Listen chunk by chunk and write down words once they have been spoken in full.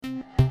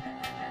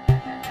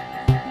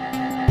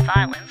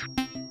silence.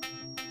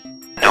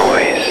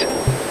 Noise.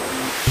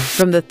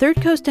 From the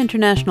Third Coast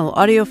International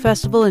Audio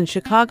Festival in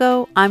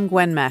Chicago, I'm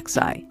Gwen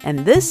Macsai, and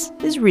this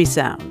is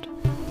Resound.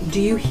 Do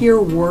you hear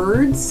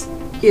words?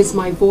 Is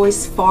my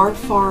voice far,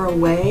 far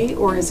away,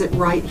 or is it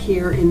right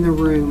here in the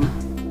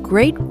room?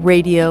 Great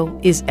radio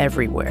is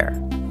everywhere,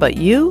 but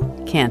you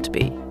can't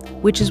be,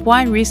 which is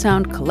why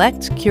Resound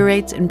collects,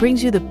 curates, and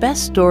brings you the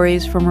best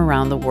stories from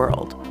around the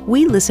world.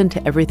 We listen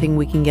to everything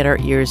we can get our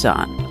ears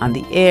on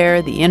the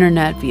air, the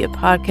internet, via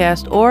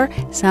podcast, or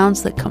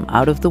sounds that come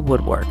out of the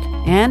woodwork,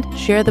 and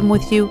share them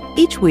with you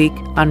each week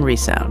on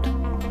Resound.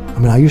 I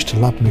mean, I used to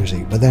love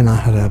music, but then I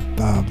had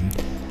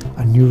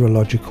a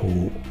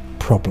neurological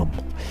problem,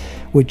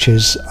 which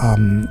is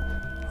an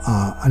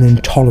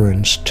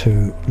intolerance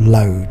to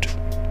load,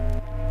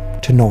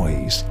 to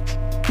noise.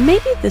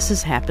 Maybe this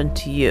has happened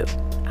to you.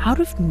 Out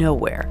of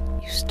nowhere,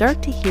 you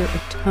start to hear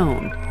a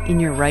tone in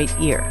your right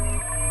ear.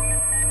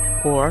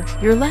 Or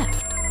your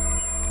left.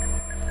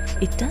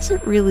 It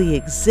doesn't really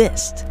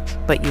exist,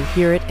 but you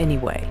hear it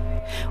anyway.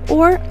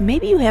 Or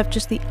maybe you have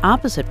just the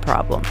opposite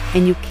problem,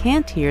 and you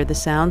can't hear the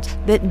sounds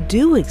that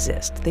do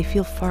exist. They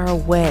feel far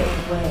away,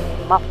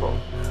 muffled,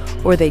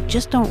 or they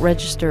just don't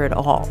register at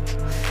all.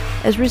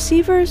 As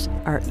receivers,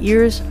 our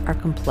ears are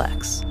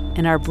complex,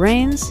 and our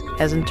brains,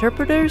 as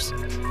interpreters,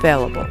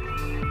 fallible.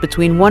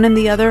 Between one and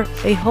the other,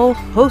 a whole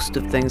host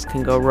of things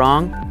can go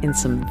wrong in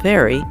some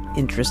very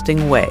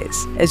interesting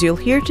ways, as you'll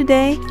hear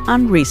today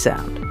on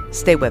Resound.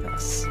 Stay with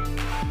us.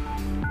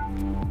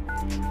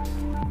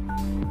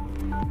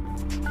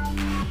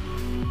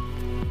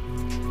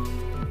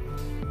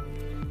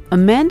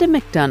 Amanda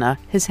McDonough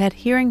has had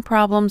hearing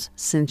problems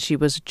since she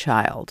was a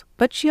child,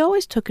 but she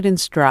always took it in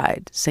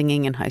stride,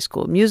 singing in high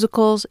school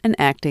musicals and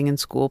acting in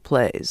school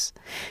plays.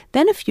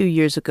 Then a few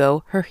years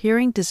ago, her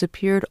hearing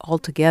disappeared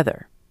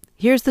altogether.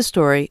 Here's the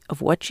story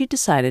of what she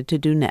decided to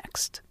do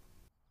next.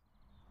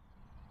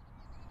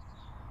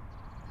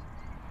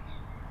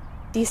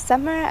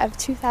 December of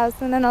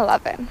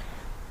 2011.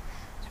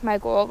 My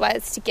goal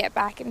was to get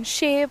back in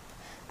shape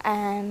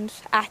and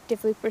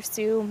actively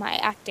pursue my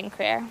acting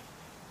career.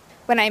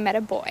 When I met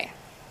a boy.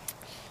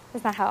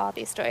 That's not how all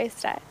these stories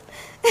start.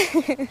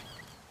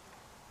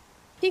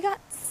 He got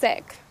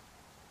sick.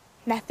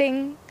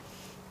 Nothing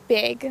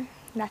big,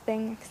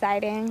 nothing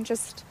exciting,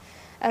 just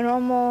a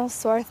normal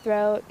sore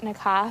throat and a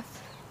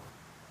cough.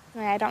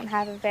 I don't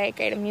have a very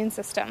great immune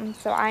system,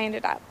 so I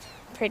ended up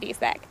pretty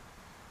sick.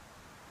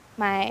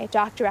 My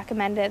doctor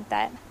recommended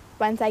that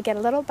once I get a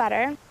little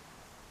better,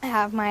 I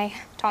have my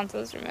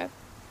tonsils removed.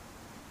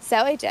 So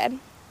I did.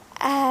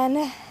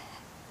 And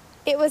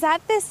it was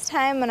at this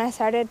time when I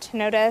started to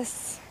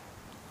notice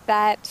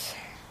that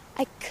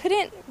I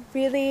couldn't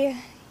really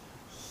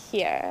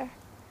hear.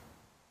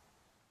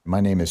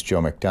 My name is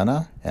Joe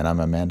McDonough, and I'm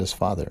Amanda's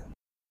father.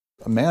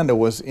 Amanda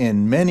was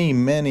in many,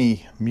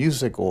 many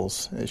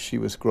musicals as she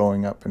was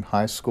growing up in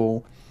high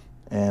school,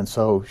 and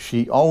so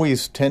she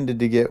always tended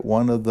to get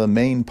one of the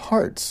main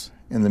parts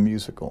in the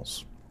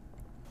musicals.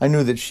 I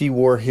knew that she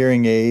wore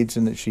hearing aids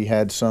and that she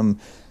had some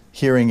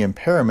hearing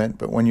impairment,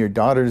 but when your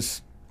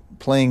daughter's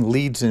playing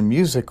leads in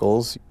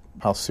musicals,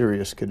 how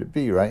serious could it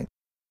be, right?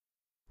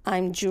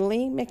 I'm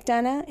Julie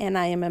McDonough, and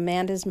I am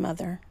Amanda's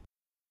mother.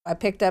 I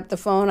picked up the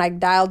phone, I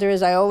dialed her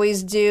as I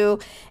always do,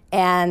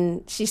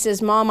 and she says,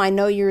 "Mom, I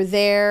know you're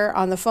there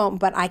on the phone,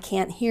 but I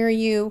can't hear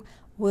you.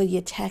 Will you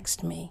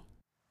text me?"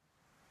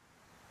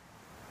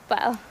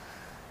 Well,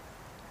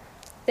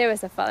 there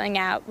was a falling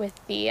out with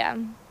the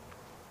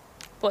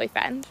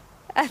boyfriend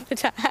at the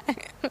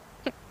time.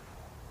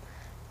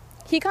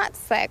 He got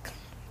sick.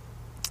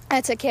 I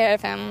took care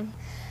of him.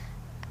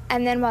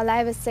 And then while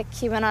I was sick,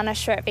 he went on a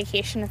short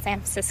vacation in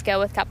San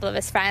Francisco with a couple of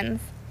his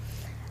friends.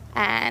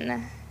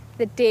 And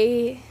the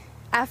day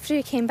after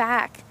he came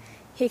back,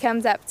 he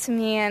comes up to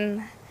me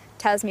and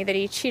tells me that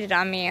he cheated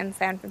on me in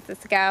San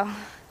Francisco.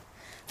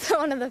 So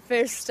one of the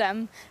first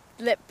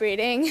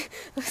lip-reading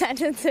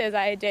sentences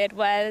I did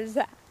was,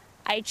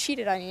 "I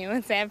cheated on you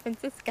in San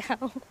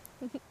Francisco."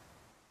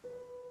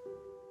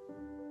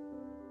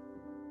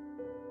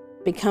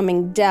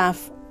 Becoming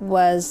deaf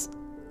was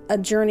a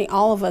journey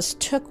all of us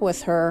took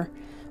with her,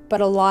 but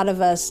a lot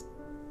of us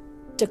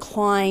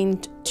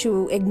declined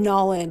to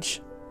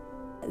acknowledge.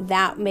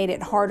 That made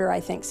it harder, I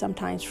think,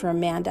 sometimes for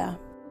Amanda.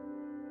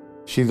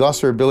 She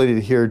lost her ability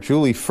to hear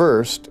Julie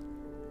first,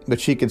 but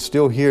she could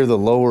still hear the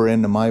lower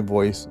end of my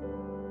voice.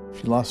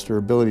 She lost her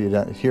ability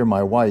to hear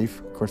my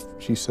wife. Of course,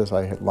 she says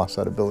I had lost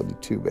that ability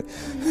too, but...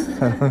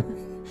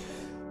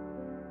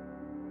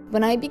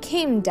 When I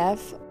became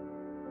deaf,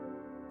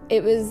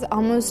 it was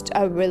almost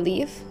a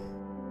relief.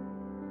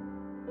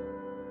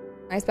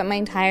 I spent my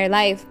entire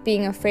life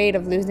being afraid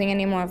of losing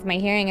any more of my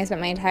hearing. I spent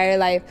my entire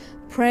life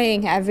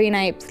praying every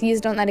night,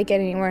 please don't let it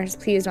get any worse,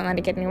 please don't let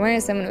it get any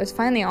worse. And when it was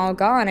finally all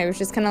gone, I was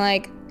just kind of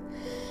like,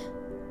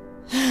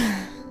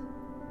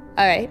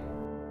 all right,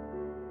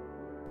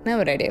 now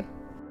what do I do?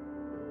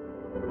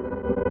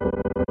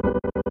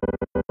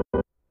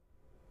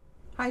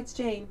 Hi, it's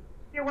Jane.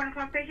 Your 1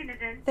 o'clock patient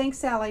is in. Thanks,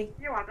 Sally.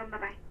 You're welcome.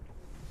 Bye-bye.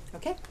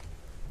 Okay.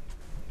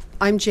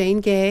 I'm Jane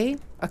Gay,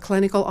 a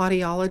clinical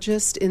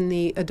audiologist in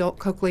the adult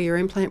cochlear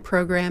implant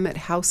program at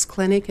House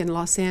Clinic in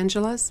Los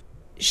Angeles.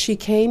 She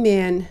came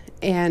in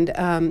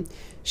and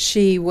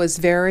she was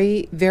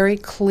very, very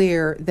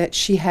clear that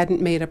she hadn't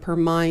made up her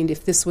mind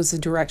if this was the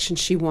direction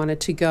she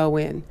wanted to go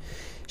in.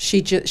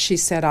 She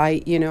said,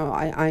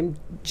 I'm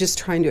just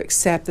trying to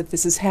accept that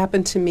this has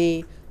happened to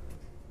me.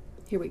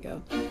 Here we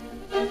go.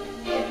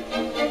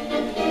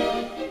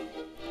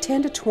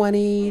 10 to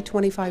 20,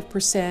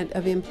 25%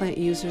 of implant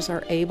users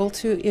are able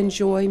to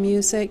enjoy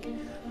music.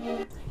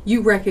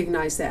 You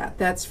recognize that.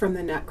 That's from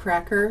the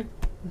Nutcracker.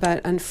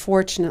 But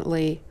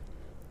unfortunately,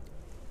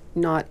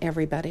 not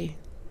everybody.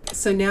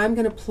 So now I'm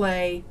going to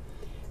play,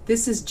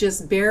 this is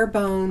just bare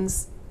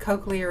bones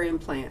cochlear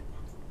implant.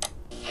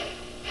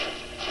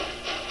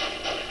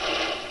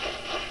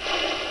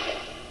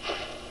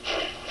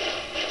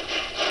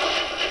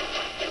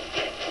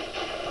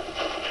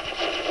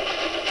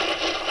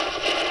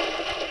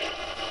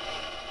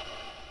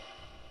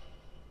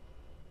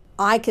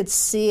 I could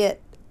see it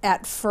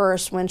at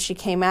first when she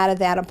came out of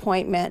that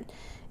appointment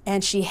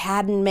and she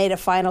hadn't made a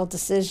final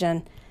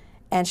decision.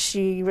 And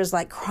she was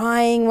like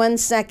crying one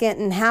second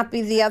and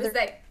happy the other. I was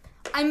like,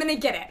 I'm going to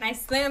get it. And I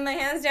slammed my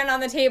hands down on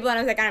the table and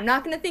I was like, I'm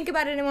not going to think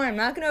about it anymore. I'm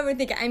not going to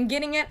overthink it. I'm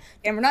getting it.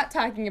 And we're not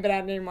talking about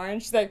it anymore.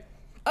 And she's like,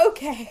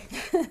 okay.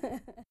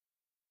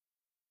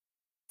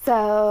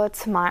 So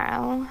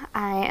tomorrow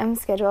I am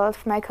scheduled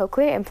for my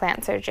cochlear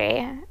implant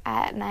surgery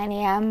at 9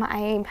 a.m.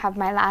 I have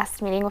my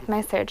last meeting with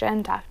my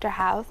surgeon, Dr.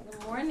 House.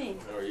 Good morning.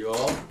 How are you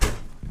all?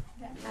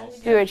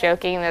 We were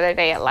joking the other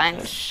day at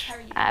lunch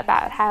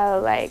about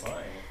how,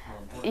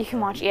 you can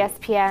watch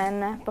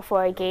ESPN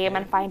before a game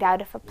and find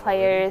out if a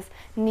player's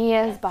knee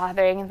is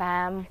bothering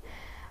them.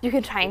 You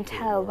can try and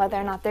tell whether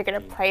or not they're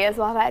going to play as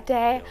well that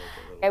day.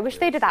 I wish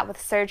they did that with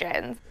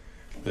surgeons.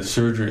 The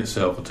surgery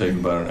itself will take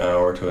about an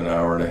hour to an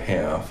hour and a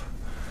half.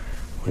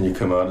 When you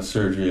come out of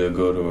surgery, you'll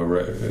go to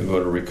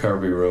a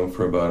recovery room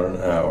for about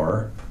an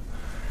hour.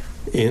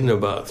 In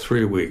about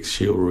 3 weeks,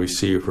 she'll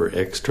receive her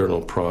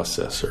external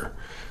processor.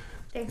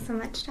 Thanks so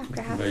much,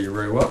 Dr. House. You're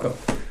very welcome.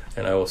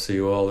 And I will see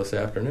you all this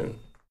afternoon.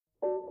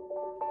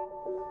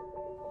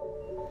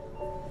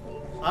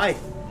 Hi.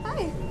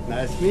 Hi.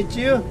 Nice to meet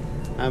you.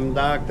 I'm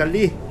Dr.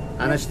 Lee,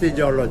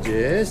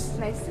 anesthesiologist.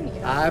 Nice to meet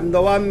you. I'm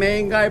the one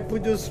main guy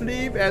put you to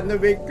sleep and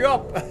wake you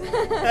up.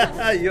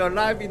 Your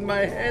life in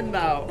my hand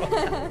now.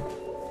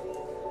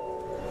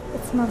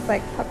 It smells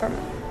like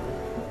peppermint.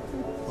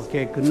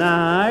 Okay, good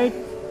night.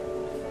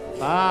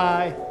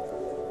 Bye.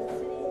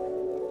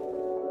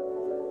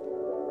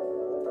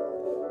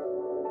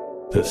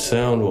 The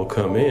sound will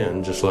come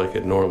in just like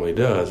it normally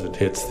does. It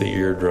hits the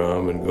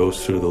eardrum and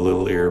goes through the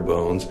little ear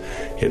bones.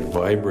 It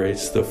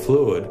vibrates the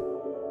fluid,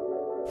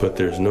 but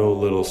there's no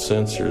little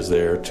sensors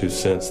there to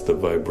sense the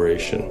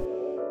vibration.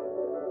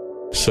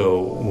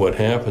 So what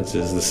happens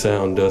is the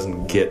sound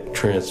doesn't get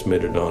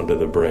transmitted onto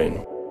the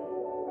brain.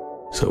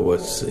 So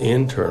what's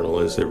internal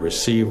is the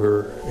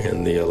receiver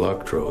and the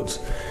electrodes.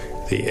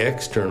 The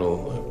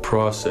external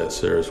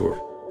processor is where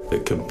the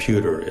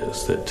computer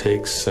is that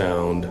takes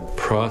sound,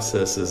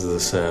 processes the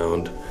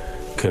sound,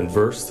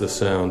 converts the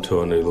sound to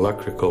an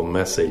electrical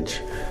message,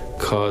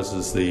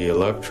 causes the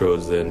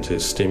electrodes then to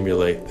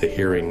stimulate the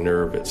hearing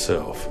nerve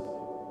itself.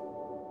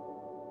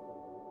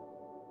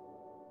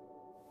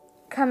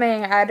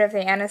 Coming out of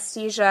the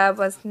anesthesia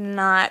was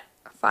not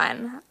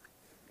fun.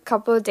 A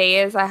couple of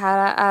days I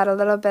had a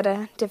little bit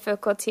of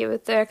difficulty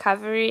with the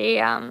recovery.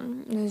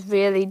 It was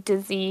really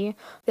dizzy.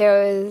 There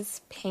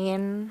was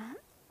pain.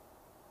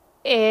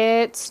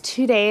 It's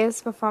 2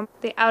 days before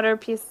the outer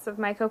piece of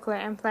my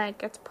cochlear implant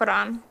gets put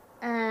on.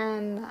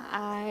 And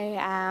I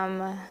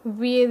am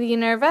really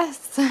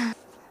nervous.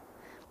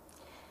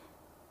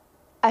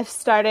 I've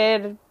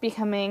started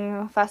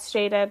becoming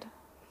frustrated.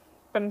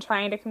 Been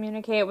trying to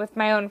communicate with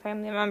my own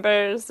family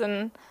members,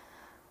 and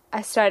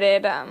I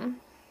started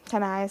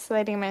kind of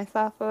isolating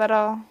myself a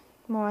little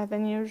more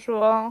than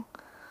usual.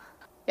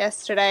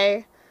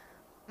 Yesterday,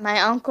 my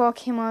uncle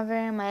came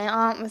over, my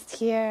aunt was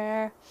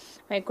here,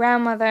 my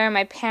grandmother,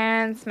 my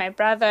parents, my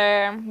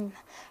brother.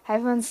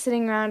 Everyone's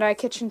sitting around our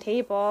kitchen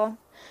table.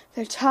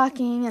 They're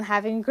talking and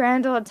having a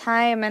grand old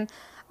time, and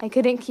I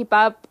couldn't keep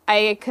up.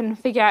 I couldn't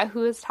figure out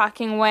who was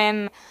talking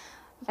when.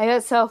 I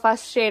got so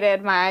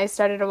frustrated, my eyes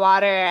started to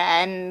water,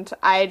 and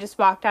I just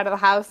walked out of the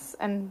house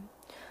and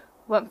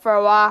went for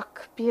a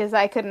walk because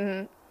I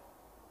couldn't.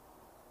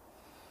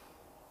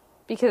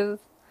 Because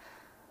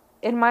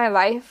in my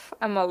life,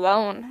 I'm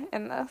alone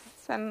in this,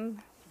 and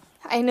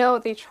I know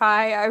they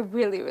try, I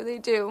really, really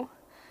do,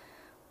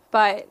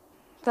 but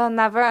they'll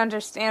never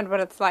understand what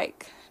it's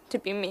like to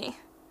be me.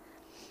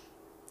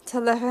 To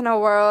live in a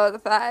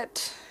world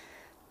that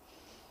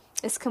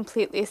is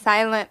completely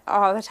silent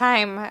all the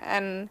time,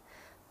 and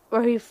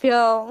where you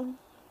feel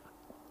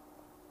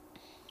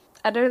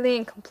utterly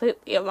and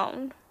completely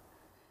alone.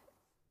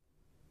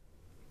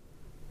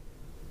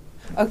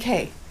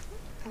 Okay,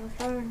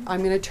 I'm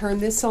going to turn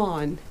this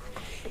on.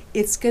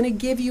 It's going to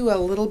give you a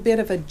little bit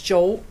of a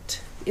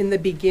jolt in the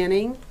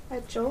beginning. A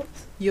jolt?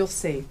 You'll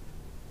see.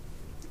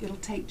 It'll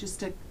take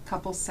just a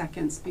couple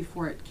seconds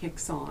before it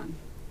kicks on.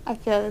 I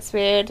feel this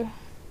weird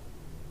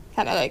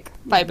kind of like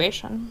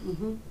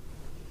vibration.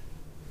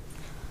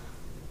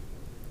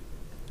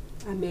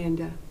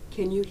 Amanda,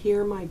 can you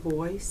hear my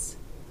voice?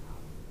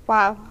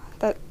 Wow,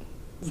 that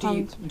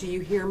sounds... Do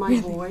you hear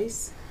my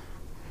voice?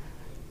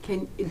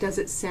 Does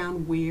it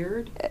sound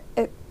weird?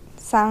 It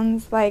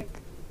sounds like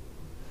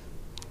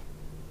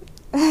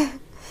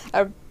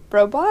a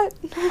robot.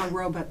 A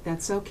robot,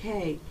 that's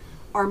okay.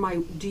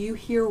 Do you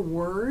hear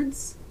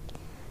words?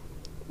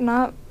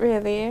 Not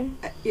really.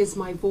 Is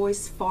my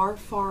voice far,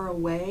 far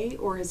away,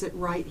 or is it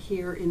right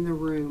here in the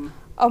room?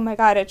 Oh my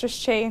God, it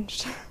just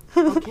changed.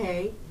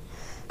 Okay.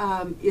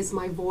 Is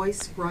my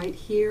voice right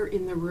here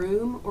in the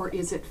room, or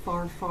is it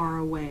far, far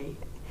away?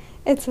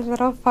 It's a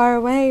little far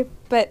away,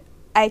 but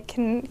I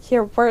can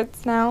hear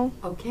words now.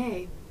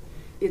 Okay.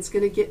 It's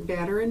going to get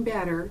better and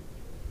better.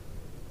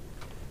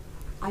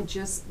 I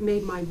just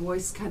made my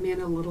voice come in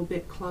a little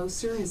bit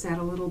closer. Is that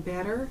a little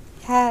better?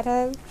 Yeah, it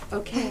is.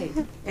 Okay.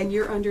 And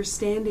you're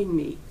understanding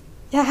me.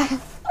 Yeah.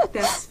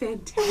 That's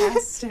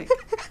fantastic.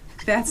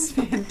 That's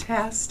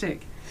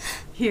fantastic.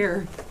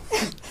 Here.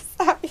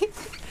 Sorry.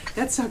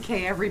 That's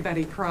okay.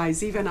 Everybody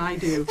cries. Even I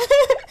do.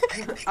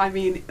 I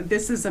mean,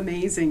 this is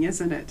amazing,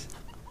 isn't it?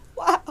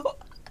 Wow.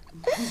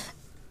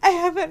 I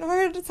haven't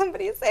heard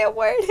somebody say a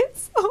word in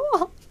so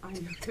long. I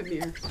know. Come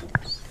here.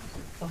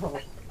 Oh.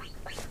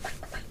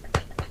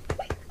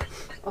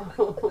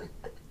 Oh.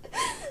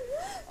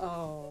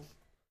 Oh.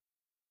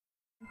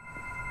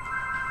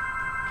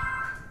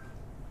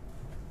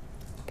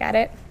 Got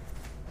it?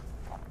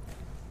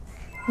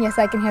 Yes,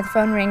 I can hear the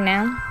phone ring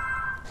now,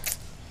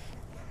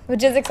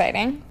 which is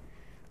exciting.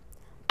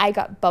 I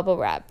got bubble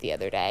wrap the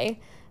other day.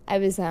 I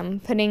was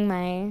putting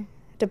my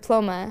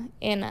diploma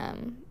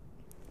in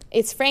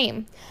its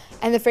frame,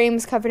 and the frame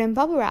was covered in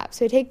bubble wrap.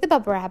 So I take the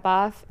bubble wrap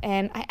off,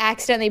 and I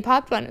accidentally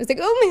popped one. It was like,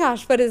 oh my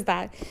gosh, what is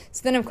that?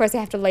 So then, of course, I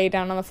have to lay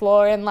down on the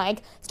floor and,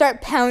 like,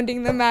 start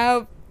pounding them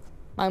out.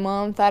 My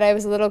mom thought I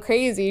was a little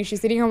crazy.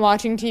 She's sitting here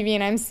watching TV,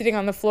 and I'm sitting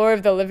on the floor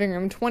of the living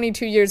room,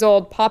 22 years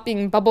old,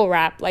 popping bubble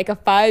wrap like a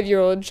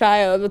 5-year-old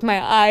child with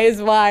my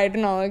eyes wide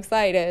and all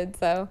excited.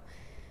 So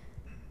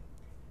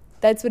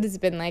that's what it's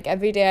been like.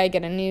 Every day I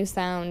get a new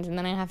sound, and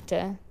then I have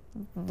to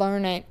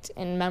learn it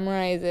and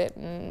memorize it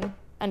and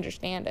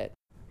understand it.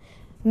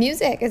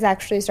 Music is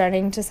actually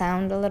starting to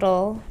sound a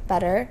little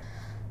better.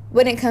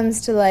 When it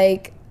comes to,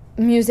 like,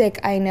 music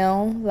I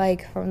know,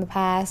 like, from the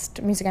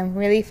past, music I'm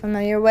really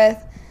familiar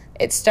with,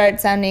 it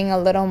starts sounding a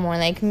little more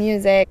like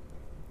music.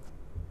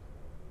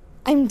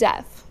 I'm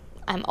deaf.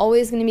 I'm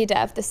always going to be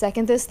deaf. The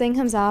second this thing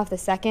comes off, the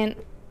second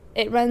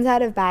it runs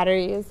out of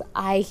batteries,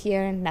 I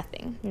hear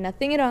nothing.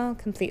 Nothing at all,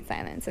 complete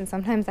silence. And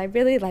sometimes I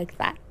really like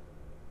that.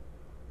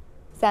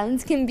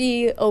 Sounds can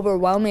be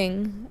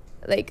overwhelming.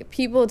 Like,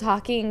 people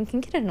talking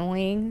can get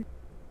annoying.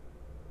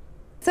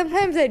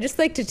 Sometimes I just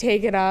like to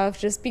take it off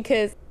just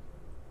because,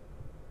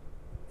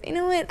 you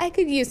know what, I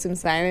could use some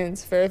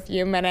silence for a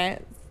few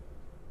minutes.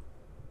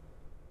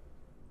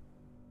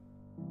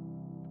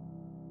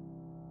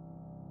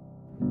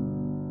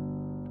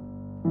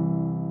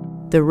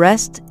 The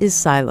Rest is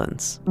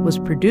Silence was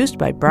produced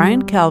by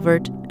Brian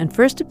Calvert and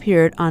first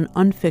appeared on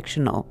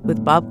Unfictional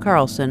with Bob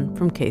Carlson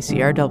from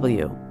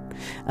KCRW.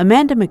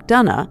 Amanda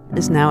McDonough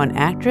is now an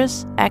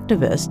actress,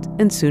 activist,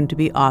 and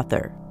soon-to-be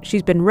author.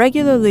 She's been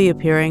regularly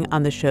appearing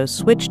on the show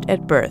Switched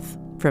at Birth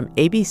from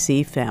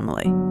ABC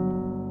Family.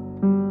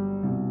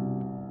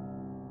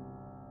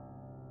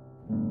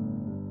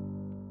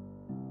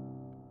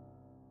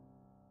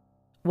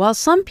 While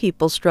some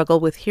people struggle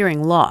with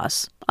hearing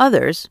loss,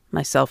 others,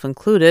 myself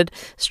included,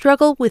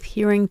 struggle with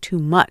hearing too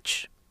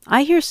much.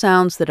 I hear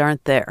sounds that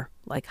aren't there,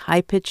 like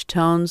high-pitched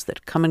tones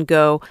that come and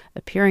go,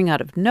 appearing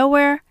out of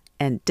nowhere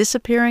and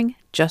disappearing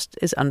just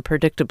as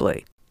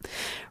unpredictably.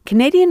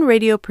 Canadian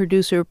radio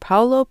producer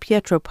Paolo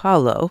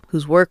Pietropaulo,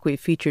 whose work we've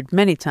featured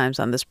many times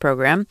on this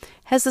program,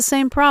 has the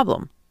same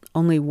problem,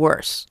 only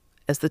worse,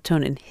 as the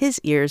tone in his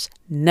ears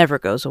never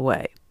goes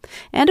away.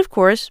 And of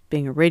course,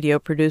 being a radio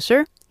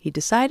producer, he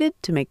decided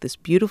to make this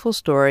beautiful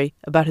story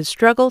about his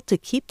struggle to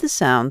keep the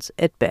sounds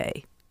at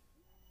bay.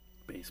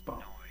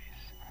 Baseball.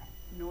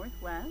 Noise.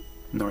 Northwest.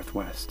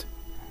 Northwest.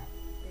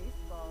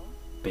 Baseball.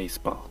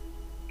 Baseball.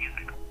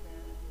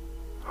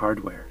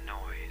 Hardware.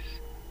 Noise.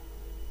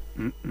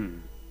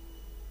 Mm-mm.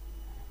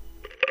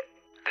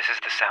 This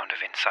is the sound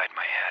of inside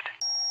my head.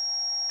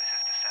 This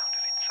is the sound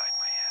of inside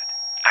my head.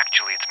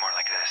 Actually, it's more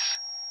like this.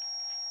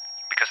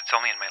 Because it's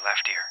only in my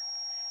left ear.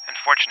 And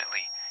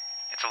fortunately,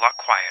 it's a lot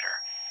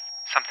quieter.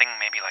 Something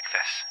maybe like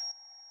this.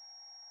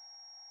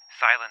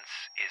 Silence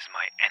is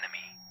my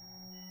enemy.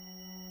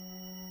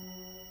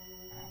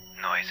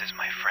 Noise is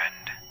my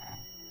friend.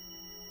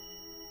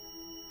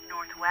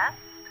 Northwest.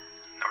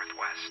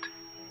 Northwest.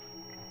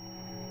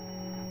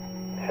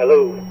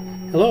 Hello.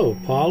 Hello,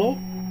 Paulo.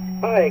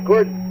 Hi,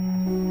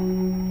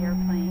 Gordon.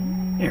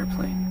 Airplane.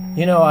 Airplane.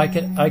 You know, I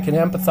can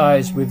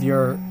empathize with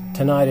your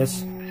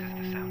tinnitus. This is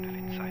the sound of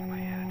inside my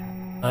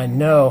head. I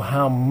know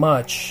how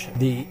much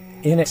the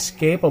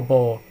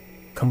inescapable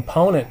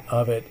component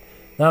of it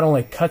not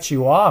only cuts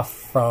you off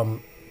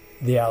from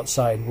the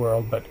outside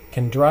world, but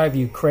can drive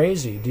you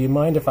crazy. Do you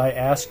mind if I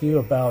ask you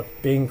about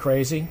being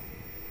crazy?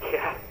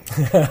 Yeah.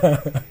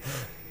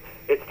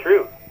 It's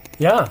true.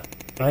 Yeah,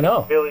 I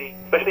know. Really,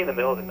 especially in the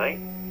middle of the night.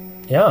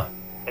 Yeah.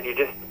 And you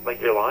just,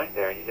 like, you're lying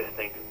there and you just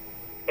think,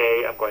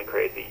 A, I'm going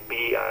crazy.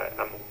 B,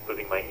 I'm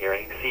losing my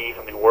hearing. C,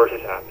 something worse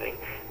is happening.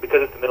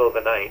 Because it's the middle of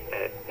the night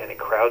and it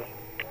crowds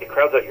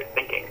out your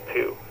thinking,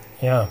 too.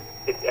 Yeah.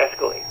 It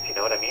escalates, you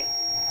know what I mean?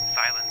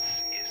 Silence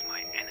is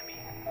my enemy.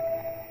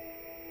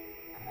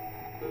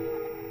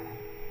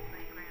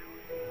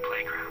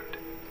 Playground.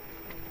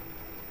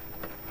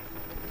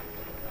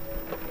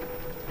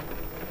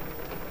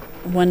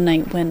 One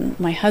night when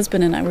my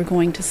husband and I were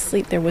going to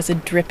sleep, there was a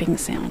dripping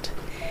sound.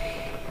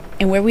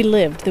 And where we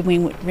lived, the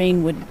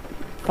rain would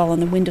fall on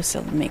the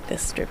windowsill and make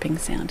this dripping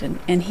sound.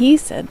 And he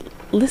said,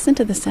 listen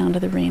to the sound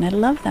of the rain. I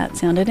love that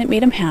sound. And it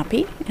made him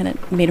happy, and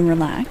it made him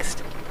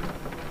relaxed.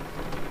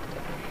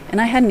 And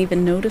I hadn't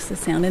even noticed the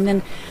sound. And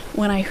then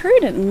when I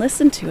heard it and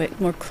listened to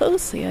it more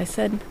closely, I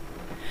said,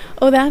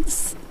 oh,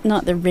 that's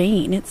not the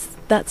rain.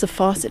 That's a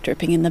faucet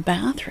dripping in the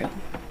bathroom.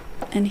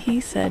 And he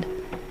said,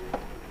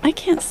 I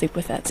can't sleep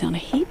with that sound. I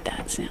hate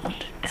that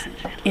sound.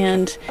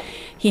 And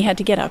he had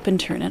to get up and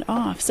turn it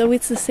off. So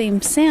it's the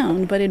same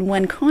sound, but in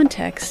one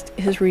context,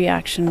 his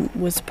reaction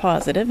was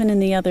positive, and in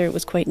the other, it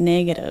was quite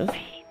negative. I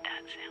hate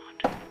that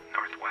sound.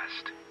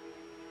 Northwest.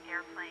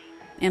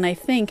 Airplane. And I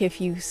think if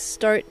you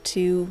start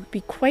to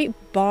be quite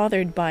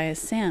bothered by a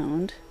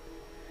sound,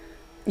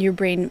 your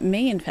brain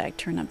may in fact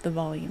turn up the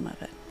volume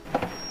of it.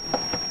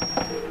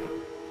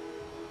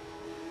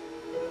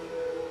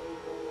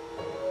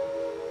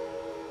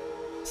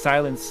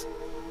 Silence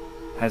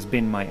has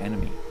been my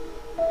enemy.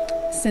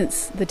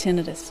 Since the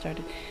tinnitus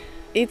started.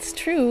 It's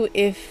true,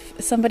 if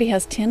somebody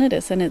has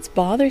tinnitus and it's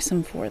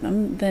bothersome for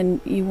them, then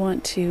you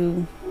want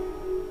to,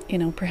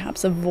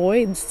 perhaps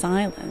avoid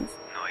silence.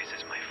 Noise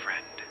is my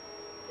friend.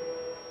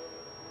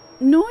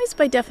 Noise,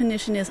 by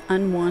definition, is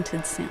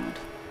unwanted sound.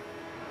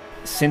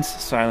 Since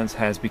silence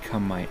has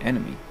become my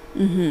enemy,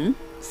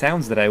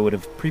 sounds that I would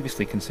have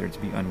previously considered to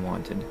be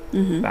unwanted,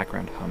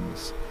 background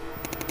hums,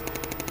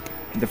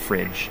 the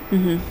fridge,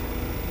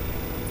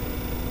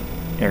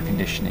 air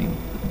conditioning,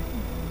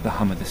 the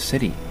hum of the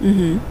city,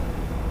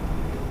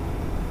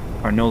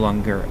 are no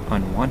longer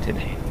unwanted.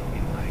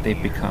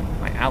 They've become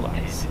my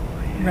allies.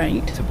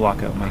 Right. To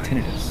block out my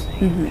tinnitus.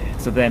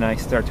 So then I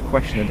start to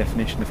question the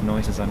definition of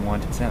noise as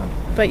unwanted sound.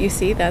 But you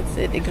see, that's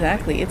it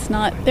exactly.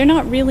 They're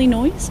not really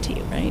noise to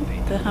you, right?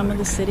 The hum of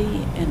the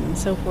city and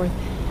so forth.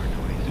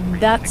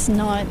 That's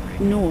not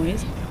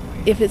noise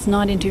if it's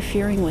not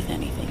interfering with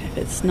anything, if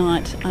it's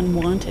not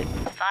unwanted.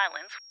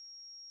 Silence.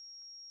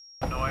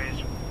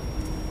 Noise.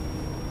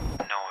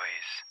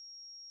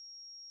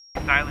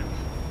 Silence.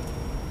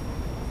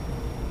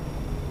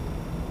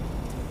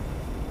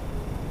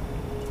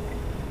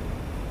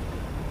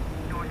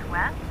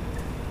 Northwest.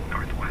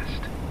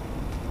 Northwest.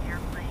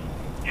 Airplane.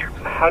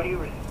 How do you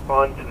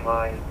respond to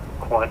my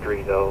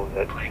quandary, though,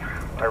 that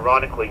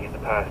ironically in the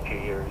past few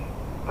years,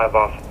 I've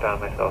often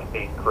found myself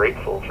being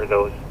grateful for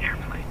those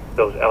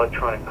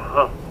electronic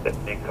hums that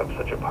make up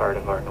such a part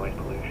of our noise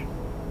pollution?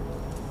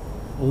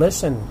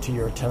 Listen to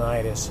your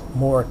tinnitus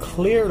more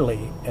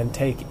clearly and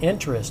take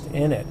interest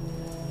in it.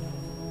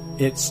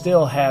 It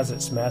still has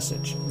its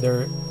message.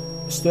 There's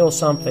still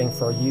something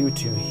for you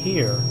to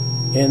hear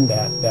in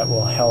that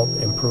will help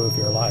improve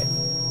your life.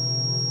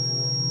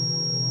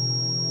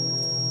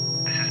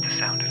 This is the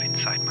sound of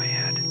inside my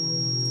head.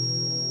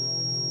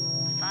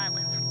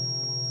 Silence.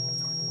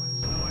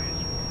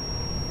 Noise.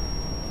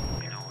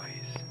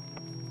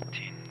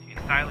 Tin in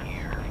silent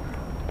ear.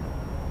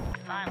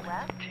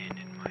 Silence. Tin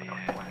in my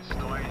head.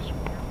 Noise.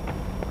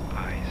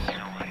 Eyes.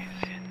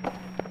 Noise in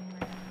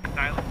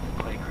silent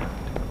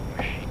playground.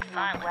 Machine.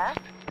 Silence.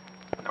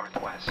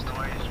 Northwest.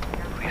 Noise.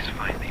 Please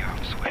find the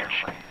off switch.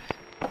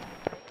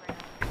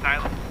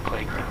 Silent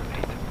playground.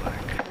 Painted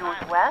black.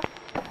 Northwest.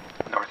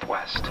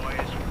 Northwest.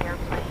 Noise.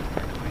 Airplane.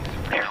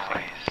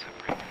 Airways.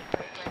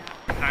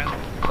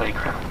 Silent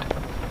playground.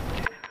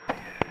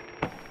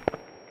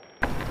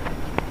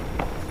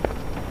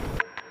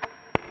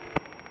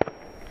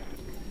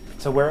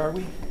 So where are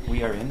we?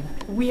 We are in?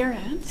 We are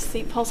at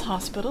St. Paul's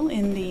Hospital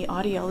in the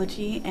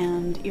Audiology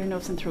and Ear,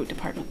 Nose and Throat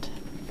Department.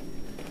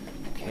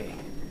 Okay.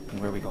 And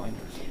where are we going?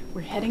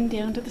 We're heading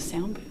down to the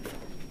sound booth.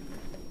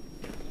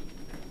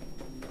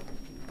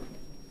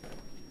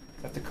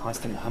 Is that the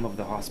constant hum of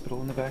the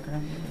hospital in the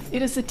background?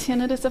 It is the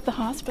tinnitus of the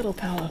hospital,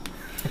 Paolo.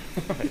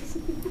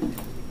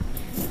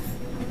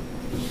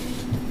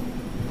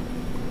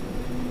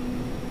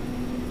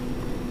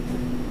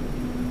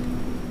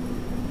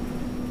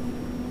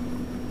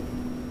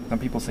 Some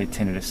people say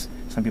tinnitus,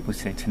 some people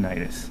say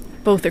tinnitus.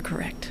 Both are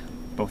correct.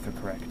 Both are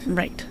correct.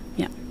 Right,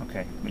 yeah.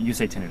 Okay, but you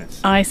say tinnitus.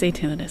 I say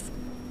tinnitus.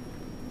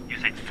 You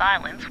say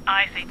silence.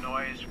 I say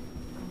Noise.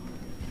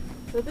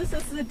 So this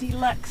is the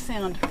deluxe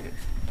sound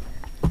booth.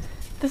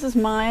 This is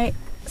my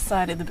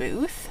side of the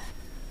booth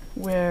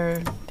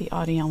where the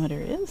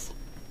audiometer is.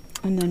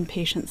 And then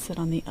patient sit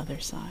on the other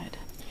side.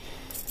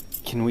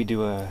 Can we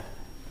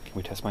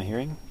test my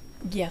hearing?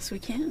 Yes, we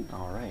can.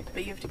 All right.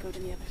 But you have to go to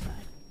the other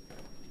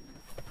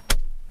side.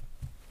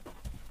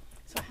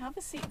 So have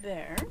a seat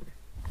there.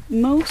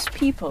 Most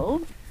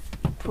people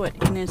put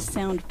in a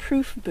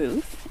soundproof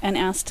booth and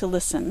asked to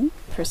listen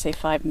for, say,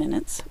 5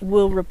 minutes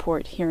will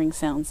report hearing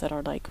sounds that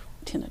are like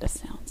tinnitus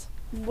sounds.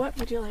 What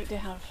would you like to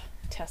have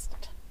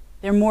tested?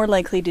 They're more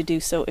likely to do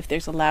so if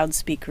there's a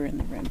loudspeaker in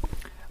the room.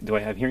 Do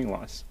I have hearing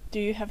loss? Do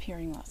you have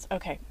hearing loss?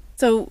 Okay.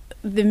 So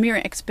the mere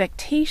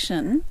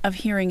expectation of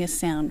hearing a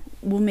sound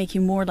will make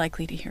you more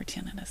likely to hear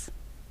tinnitus.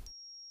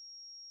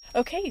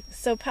 Okay,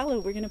 so Paolo,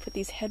 we're going to put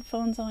these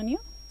headphones on you,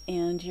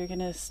 and you're going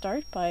to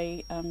start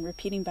by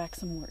repeating back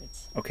some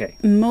words. Okay.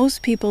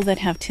 Most people that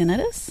have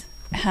tinnitus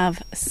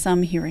have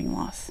some hearing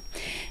loss.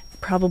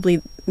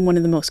 Probably one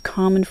of the most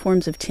common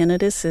forms of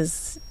tinnitus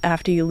is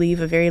after you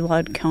leave a very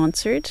loud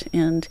concert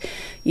and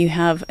you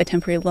have a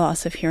temporary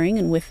loss of hearing,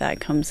 and with that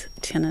comes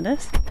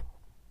tinnitus.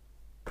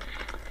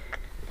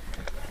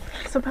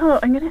 So, Paolo,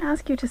 I'm going to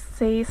ask you to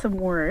say some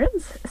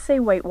words. Say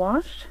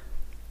whitewash.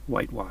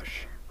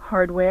 Whitewash.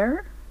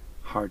 Hardware.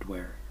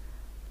 Hardware.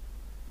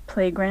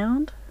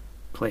 Playground.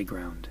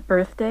 Playground.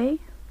 Birthday.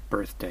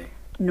 Birthday.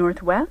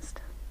 Northwest.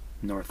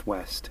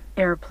 Northwest.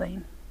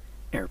 Airplane.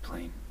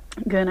 Airplane.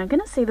 Good. I'm going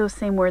to say those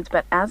same words,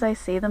 but as I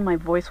say them, my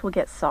voice will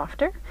get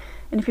softer.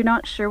 And if you're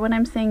not sure what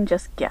I'm saying,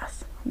 just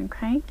guess.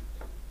 Okay?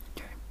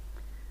 Okay.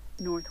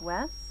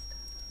 Northwest.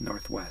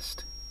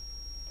 Northwest.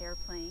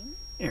 Airplane.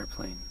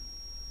 Airplane.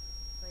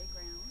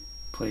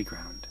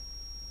 Playground.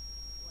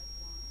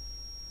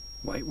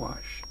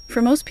 Whitewash.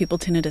 For most people,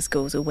 tinnitus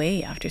goes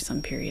away after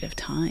some period of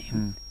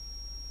time.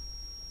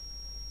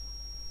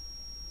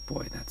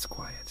 Boy, that's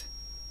quiet.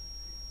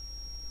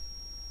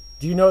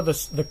 Do you know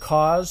the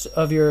cause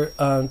of your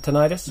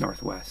tinnitus?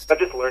 Northwest. I've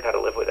just learned how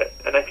to live with it,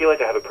 and I feel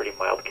like I have a pretty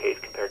mild case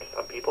compared to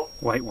some people.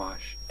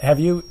 Whitewash. Have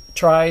you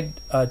tried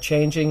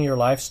changing your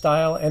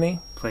lifestyle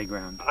any?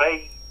 Playground.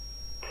 I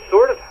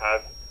sort of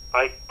have.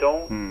 I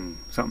don't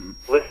something.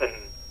 listen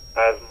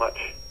as much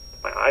to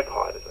my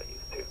iPod as I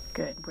used to.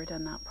 Good, we're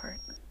done that part.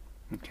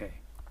 Okay.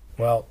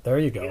 Well, there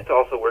you I go. used to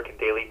also work in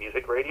daily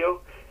music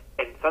radio,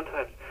 and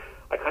sometimes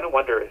I kind of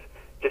wonder if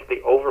just the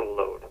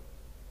overload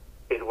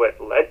is what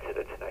led to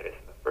the tinnitus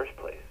in the first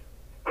place.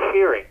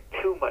 Hearing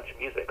too much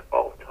music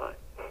all the time.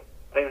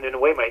 I mean, in a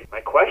way, my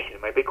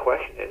big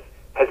question is,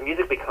 has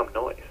music become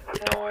noise?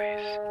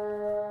 Noise.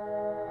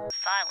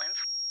 Silence.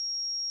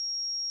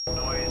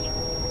 Noise.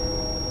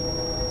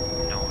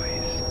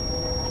 Noise.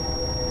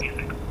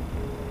 Music.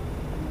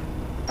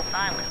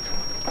 Silence.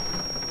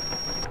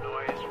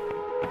 Noise.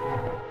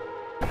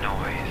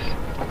 Noise.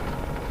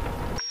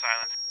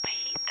 Silence. I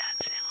hate that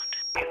sound.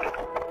 Music.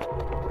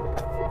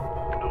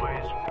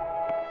 Noise.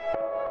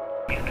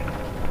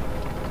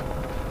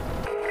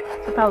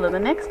 So, Paolo, the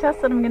next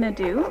test that I'm going to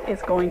do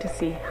is going to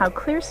see how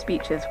clear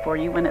speech is for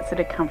you when it's at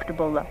a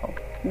comfortable level.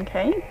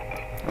 Okay?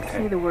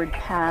 Say the word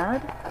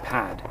pad.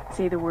 Pad.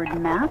 Say the word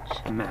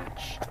match.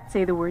 Match.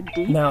 Say the word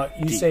deep. Now,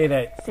 you Deep. say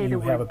that Say the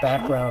you have a word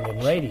background in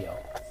radio,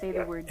 Say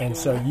the word and day.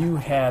 so you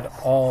had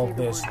all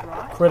this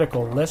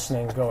critical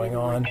listening going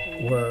on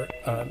where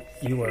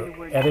you were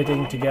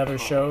editing together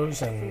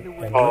shows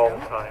and All the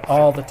time.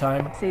 all the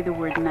time. Say the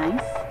word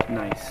nice.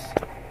 Nice.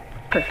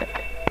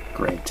 Perfect.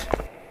 Great.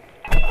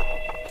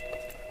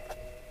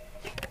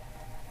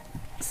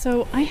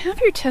 So I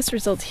have your test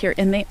results here,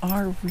 and they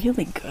are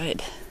really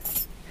good.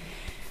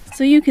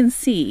 So you can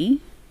see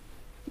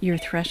your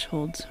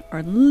thresholds are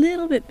a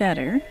little bit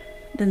better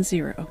than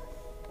 0.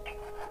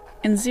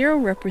 And 0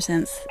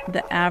 represents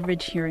the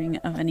average hearing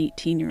of an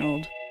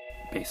 18-year-old.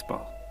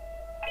 Baseball.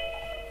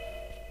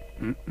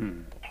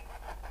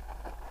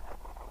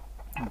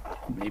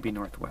 Maybe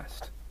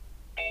Northwest.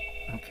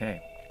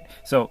 Okay.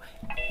 So,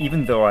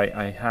 even though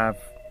I have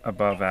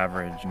above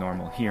average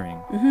normal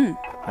hearing,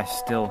 I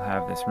still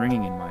have this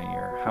ringing in my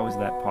ear. How is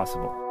that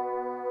possible?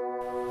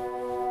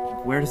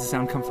 Where does the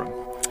sound come from?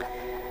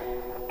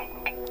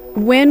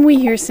 When we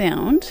hear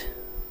sound,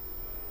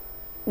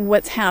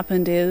 what's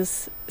happened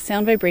is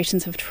sound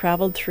vibrations have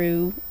traveled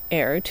through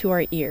air to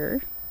our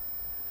ear,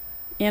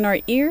 and our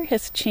ear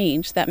has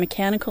changed that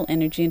mechanical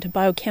energy into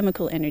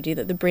biochemical energy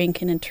that the brain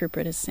can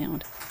interpret as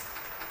sound.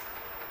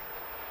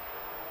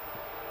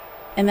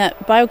 And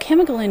that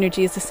biochemical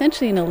energy is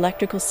essentially an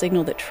electrical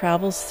signal that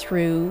travels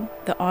through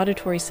the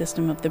auditory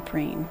system of the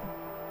brain.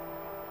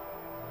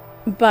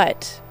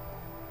 But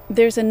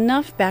there's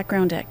enough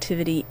background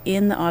activity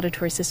in the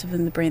auditory system of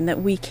the brain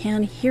that we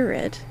can hear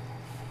it.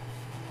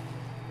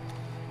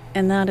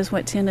 And that is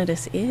what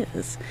tinnitus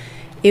is,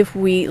 if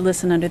we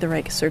listen under the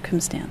right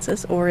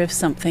circumstances or if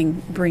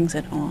something brings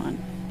it on.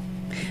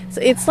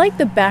 So it's like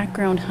the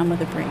background hum of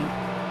the brain.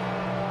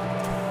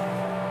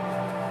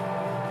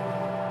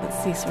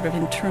 It's the sort of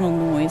internal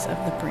noise of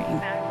the brain.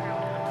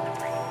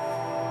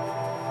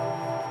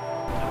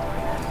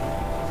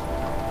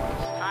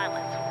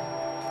 Silence.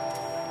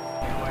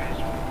 Noise.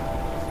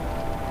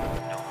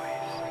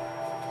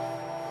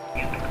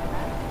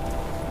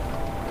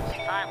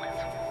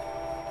 Silence.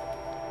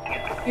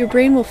 Your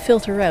brain will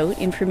filter out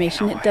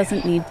information it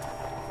doesn't need.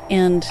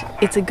 And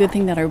it's a good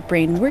thing that our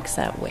brain works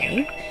that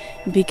way,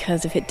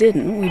 because if it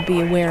didn't, we'd be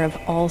aware of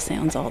all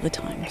sounds all the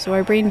time. So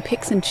our brain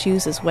picks and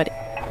chooses what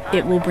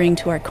it will bring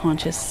to our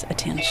conscious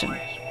attention.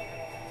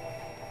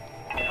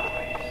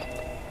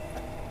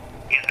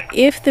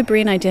 If the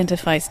brain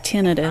identifies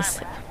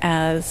tinnitus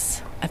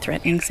as a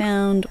threatening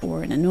sound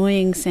or an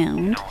annoying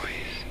sound,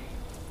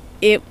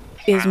 it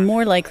is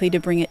more likely to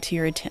bring it to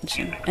your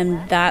attention,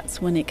 and that's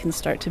when it can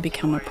start to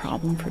become a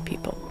problem for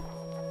people.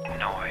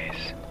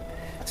 Noise.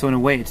 So in a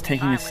way, it's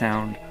taking a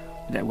sound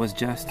that was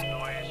just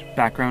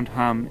background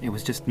hum, it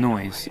was just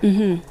noise,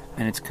 and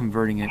it's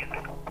converting it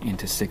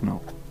into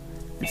signal.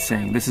 It's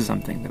saying, this is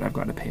something that I've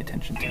got to pay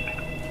attention to.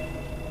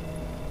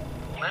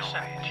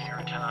 Listen to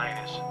your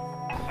tinnitus.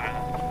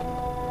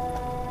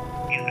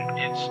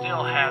 It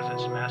still has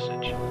its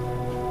message.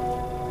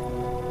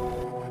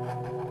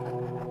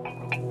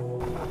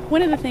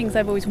 One of the things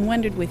I've always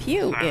wondered with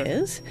you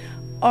is,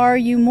 are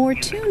you more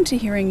tuned to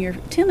hearing your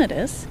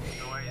tinnitus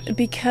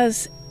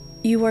because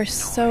you are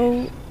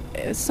so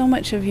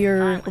much of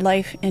your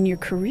life and your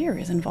career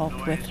is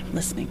involved with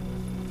listening?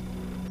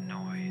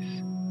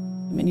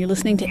 I mean, you're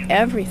listening to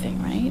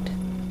everything, right?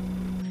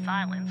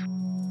 Silence.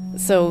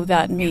 So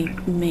that may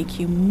make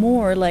you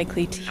more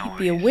likely to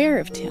be aware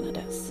of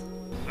tinnitus.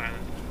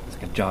 It's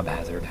like a job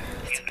hazard.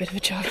 It's a bit of a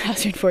job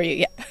hazard for you,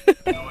 yeah.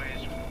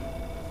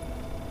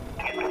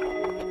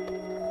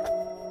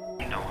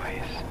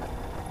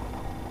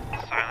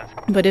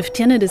 But if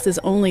tinnitus is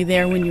only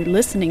there when you're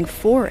listening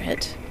for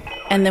it,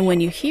 and then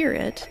when you hear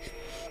it,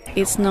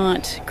 it's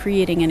not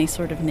creating any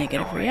sort of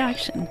negative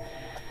reaction,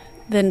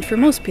 then for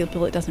most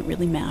people it doesn't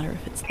really matter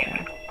if it's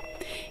there.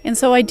 And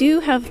so I do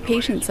have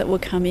patients that will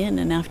come in,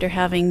 and after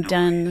having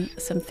done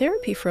some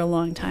therapy for a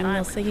long time,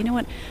 they'll say, you know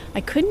what,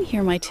 I couldn't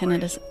hear my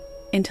tinnitus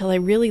until I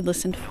really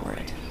listened for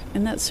it.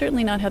 And that's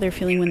certainly not how they're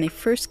feeling when they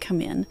first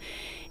come in.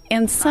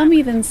 And some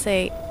even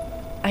say,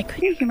 I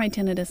couldn't hear my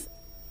tinnitus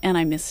and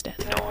I missed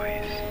it.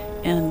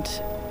 And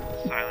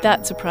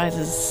that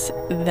surprises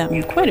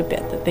them quite a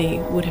bit, that they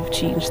would have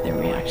changed their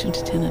reaction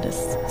to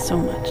tinnitus so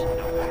much.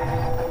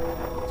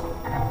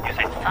 You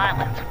say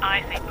silence.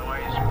 I say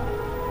noise.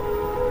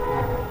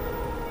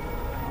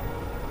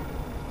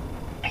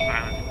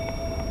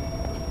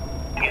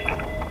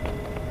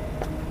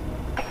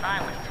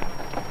 Silence.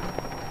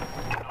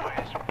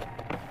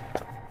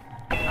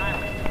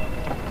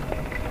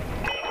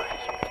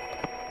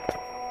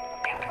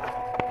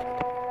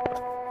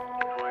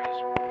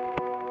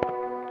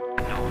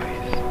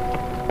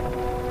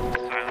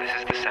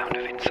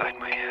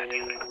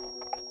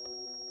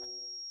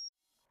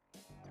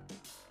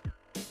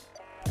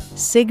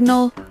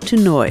 Signal to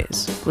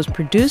Noise was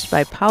produced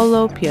by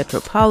Paolo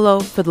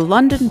Pietropaolo for the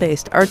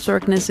London-based arts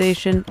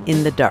organization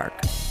In the Dark.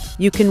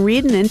 You can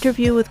read an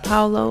interview with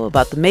Paolo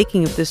about the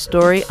making of this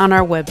story on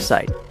our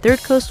website,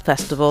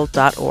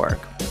 thirdcoastfestival.org.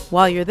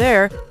 While you're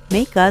there,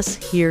 make us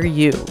hear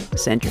you.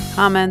 Send your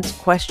comments,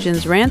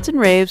 questions, rants, and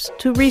raves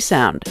to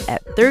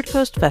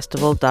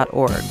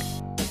resound@thirdcoastfestival.org.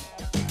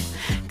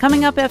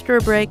 Coming up after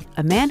a break,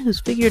 a man who's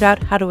figured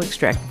out how to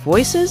extract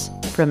voices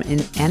from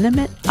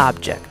inanimate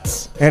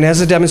objects. And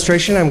as a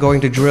demonstration, I'm going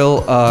to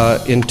drill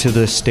into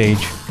the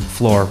stage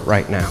floor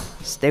right now.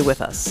 Stay with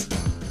us.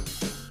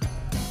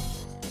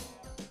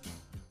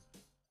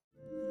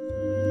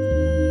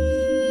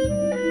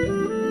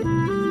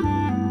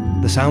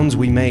 The sounds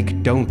we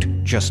make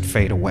don't just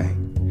fade away.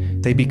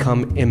 They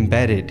become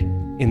embedded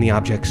in the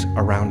objects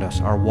around us,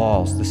 our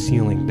walls, the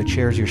ceiling, the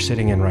chairs you're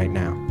sitting in right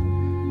now.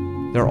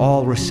 They're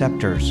all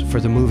receptors for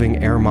the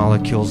moving air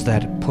molecules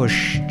that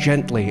push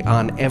gently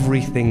on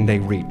everything they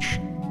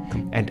reach.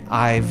 And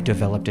I've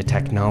developed a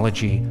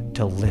technology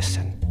to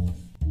listen.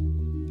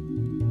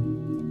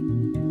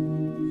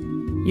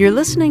 You're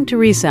listening to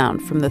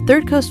Resound from the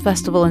Third Coast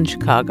Festival in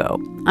Chicago.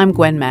 I'm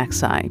Gwen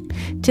Macsai.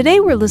 Today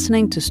we're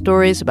listening to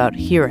stories about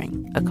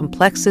hearing, a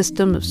complex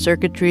system of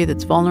circuitry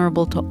that's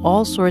vulnerable to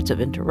all sorts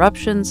of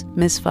interruptions,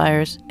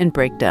 misfires, and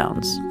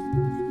breakdowns.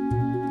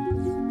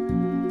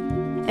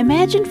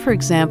 Imagine, for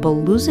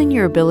example, losing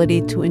your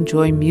ability to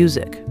enjoy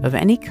music of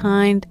any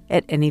kind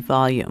at any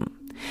volume.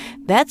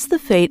 That's the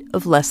fate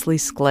of Leslie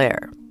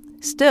Sclair.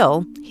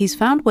 Still, he's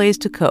found ways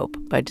to cope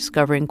by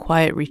discovering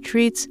quiet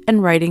retreats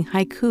and writing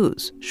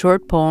haikus,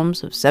 short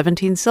poems of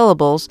 17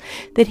 syllables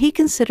that he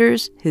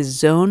considers his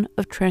zone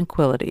of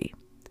tranquility.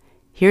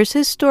 Here's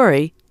his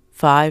story,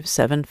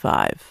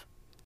 575.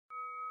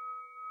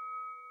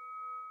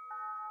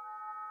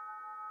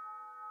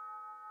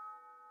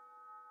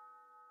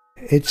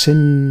 It's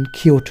in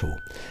Kyoto,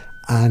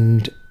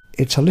 and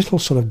it's a little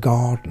sort of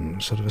garden,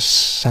 sort of a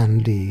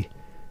sandy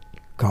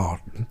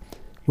garden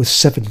with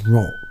 7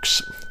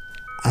 rocks.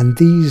 And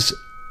these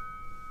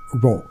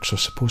rocks are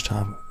supposed to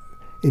have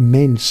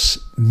immense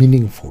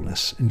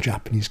meaningfulness in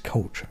Japanese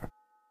culture.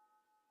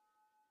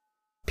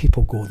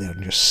 People go there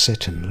and just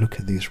sit and look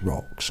at these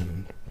rocks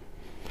and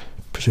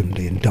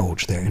presumably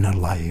indulge their inner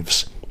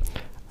lives.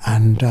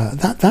 And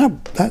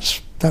that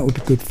would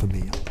be good for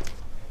me.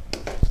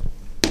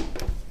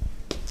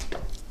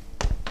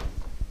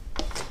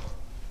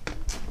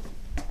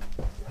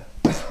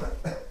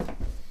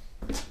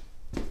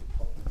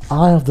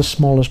 I have the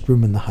smallest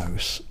room in the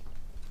house,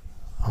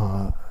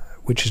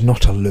 which is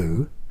not a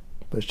loo,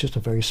 but it's just a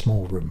very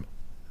small room.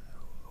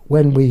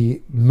 When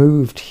we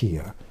moved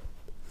here,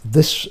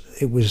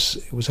 it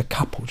was a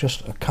couple,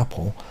 just a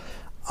couple,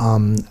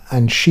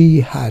 and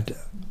she had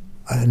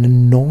an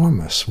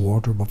enormous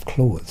wardrobe of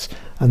clothes,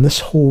 and this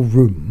whole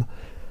room,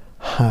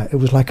 it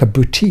was like a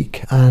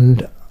boutique,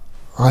 and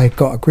I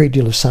got a great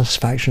deal of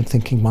satisfaction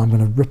thinking, well, I'm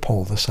going to rip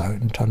all this out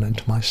and turn it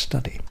into my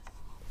study.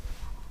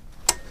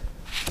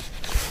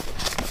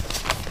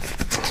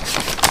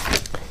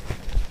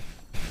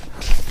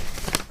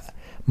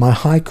 My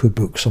haiku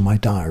books are my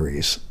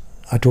diaries.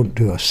 I don't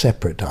do a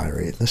separate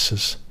diary.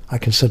 I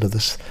consider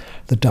this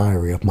the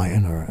diary of my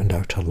inner and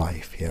outer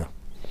life here.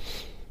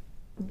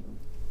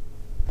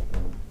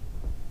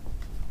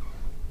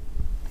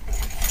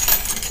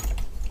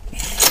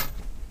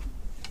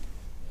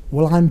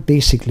 Well, I'm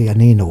basically an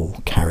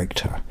anal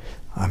character.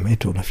 I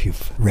don't know if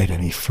you've read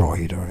any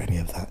Freud or any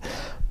of that.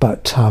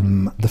 But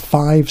the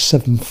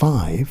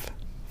 5-7-5,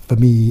 for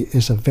me,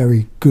 is a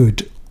very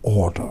good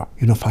order.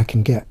 You know, if I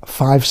can get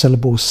 5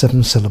 syllables,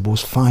 7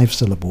 syllables, 5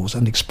 syllables,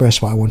 and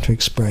express what I want to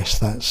express,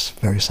 that's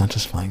very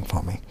satisfying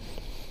for me.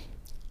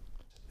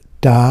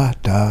 Da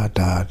da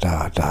da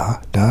da da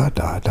da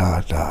da da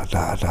da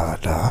da da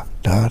da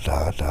da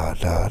da da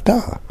da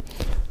da.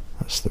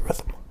 That's the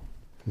rhythm.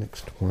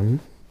 Next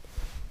one.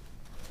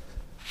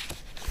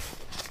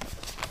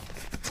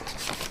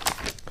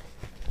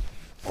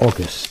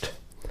 August.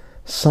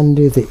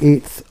 Sunday the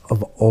 8th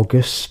of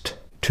August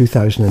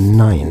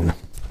 2009.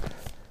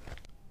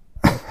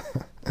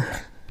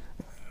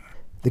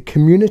 The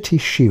community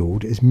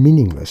shield is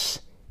meaningless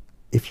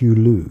if you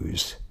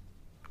lose.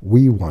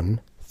 We won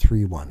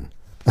 3-1.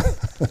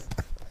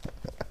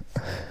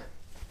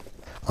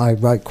 I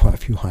write quite a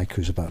few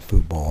haikus about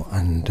football,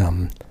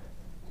 and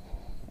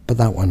but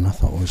that one I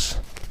thought was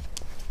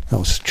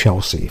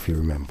Chelsea, if you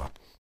remember.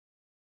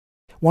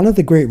 One of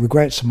the great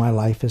regrets of my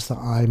life is that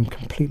I'm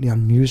completely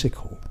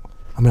unmusical.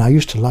 I mean, I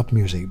used to love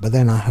music, but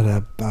then I had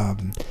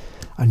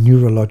a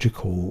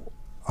neurological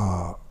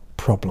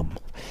problem,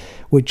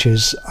 which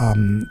is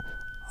an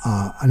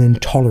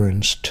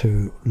intolerance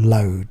to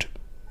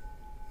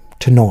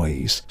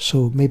noise.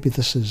 So maybe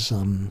this is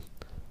a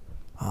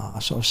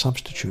sort of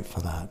substitute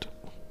for that.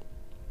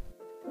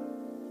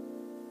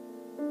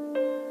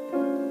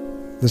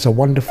 There's a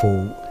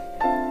wonderful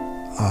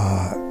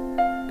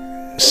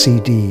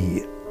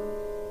CD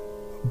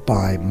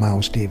by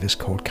Miles Davis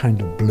called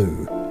Kind of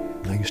Blue.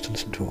 And I used to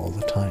listen to it all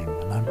the time,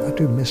 and I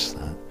do miss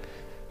that.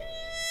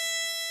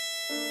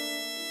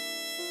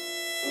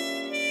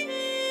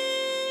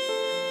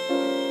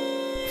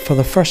 For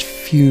the first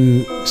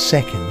few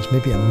seconds,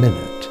 maybe a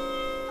minute,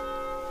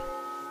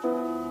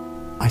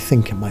 I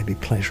think it might be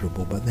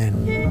pleasurable, but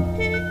then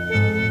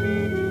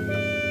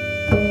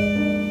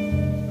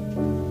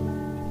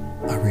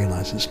I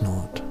realise it's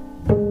not.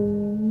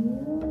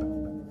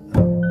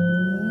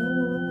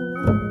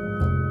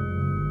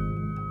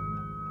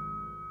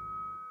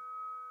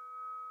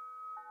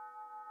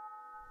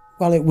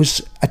 Well, it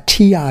was a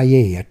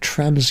TIA, a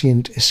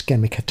transient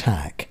ischemic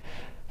attack,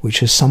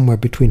 which is somewhere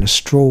between a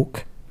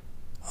stroke,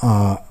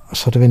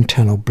 sort of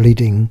internal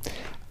bleeding,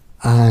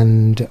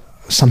 and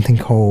something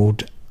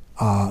called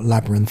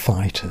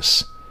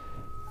labyrinthitis,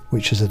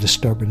 which is a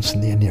disturbance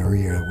in the inner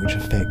ear which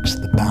affects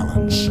the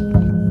balance.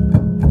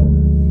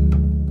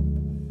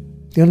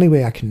 The only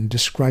way I can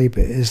describe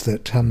it is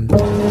that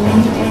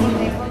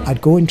I'd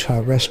go into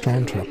a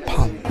restaurant or a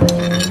pub,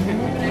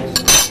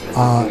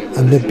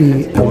 and there'd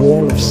be a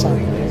wall of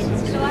sound.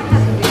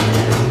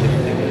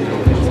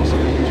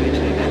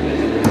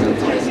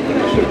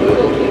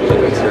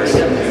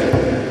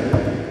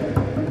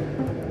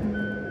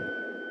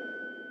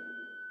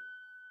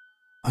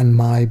 And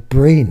my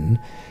brain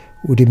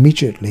would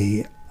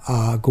immediately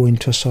go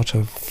into a sort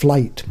of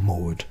flight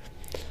mode.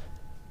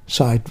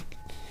 So I'd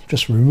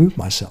just remove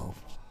myself.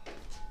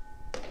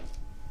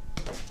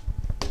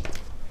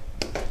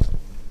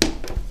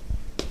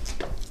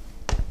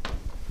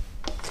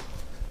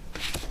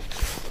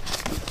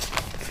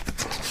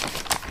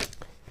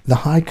 The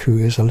haiku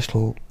is a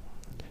little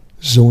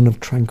zone of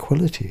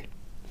tranquility.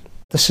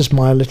 This is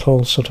my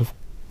little sort of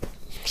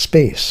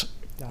space.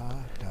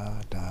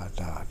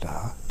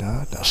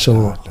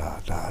 So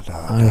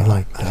I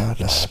like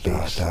the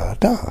space.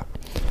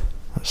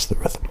 That's the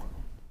rhythm.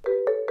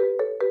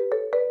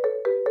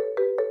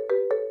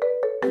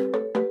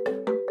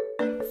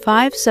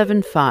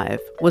 "575"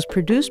 was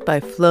produced by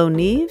Flo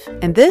Neve,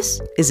 and this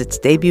is its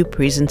debut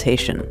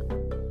presentation.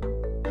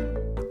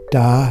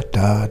 Da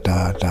da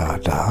da da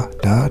da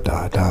da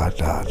da da da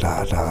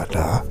da da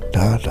da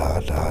da da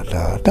da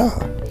da da.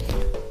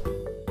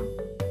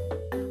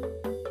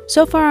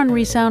 So far on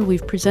Resound,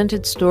 we've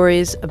presented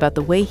stories about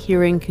the way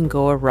hearing can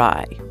go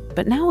awry.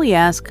 But now we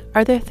ask,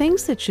 are there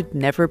things that should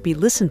never be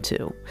listened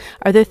to?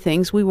 Are there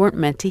things we weren't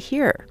meant to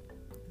hear?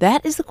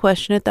 That is the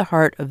question at the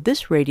heart of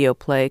this radio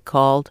play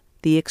called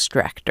The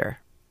Extractor.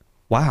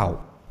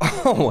 Wow.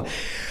 Oh,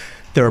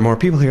 There are more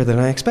people here than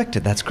I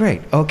expected. That's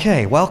great.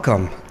 Okay,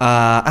 welcome.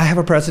 I have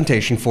a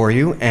presentation for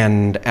you,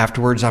 and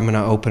afterwards I'm going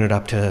to open it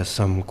up to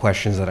some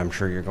questions that I'm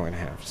sure you're going to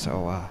have.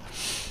 So,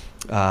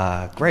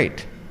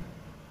 great.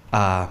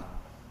 I'm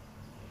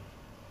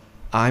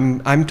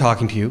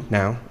talking to you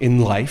now in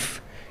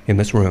life, in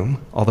this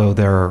room, although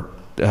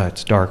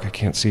it's dark, I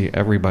can't see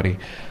everybody.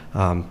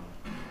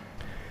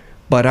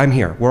 But I'm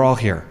here. We're all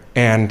here.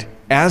 And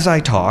as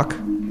I talk,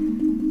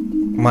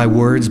 my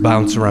words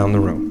bounce around the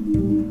room.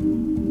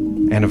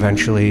 And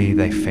eventually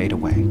they fade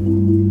away.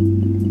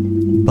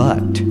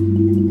 But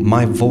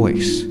my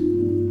voice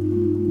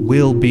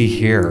will be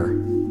here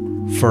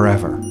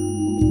forever.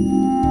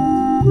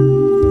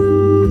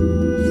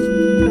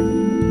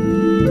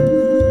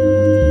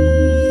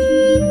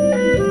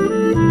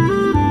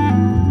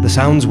 The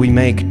sounds we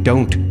make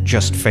don't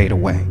just fade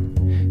away.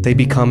 They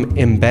become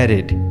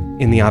embedded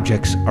in the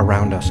objects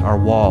around us, our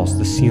walls,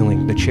 the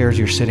ceiling, the chairs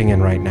you're sitting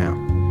in right now.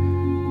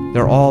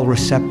 They're all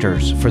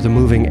receptors for the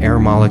moving air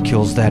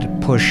molecules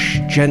that push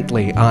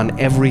gently on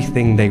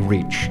everything they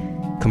reach,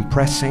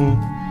 compressing,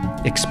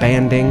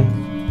 expanding,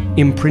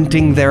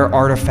 imprinting their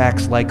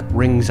artifacts like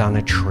rings on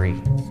a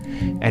tree.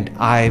 And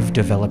I've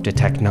developed a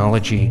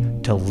technology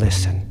to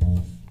listen.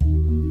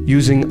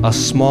 Using a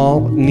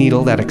small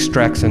needle that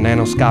extracts a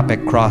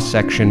nanoscopic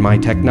cross-section, my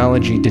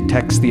technology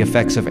detects the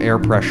effects of air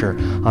pressure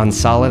on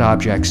solid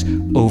objects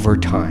over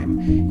time.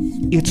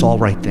 It's all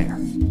right there,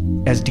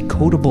 as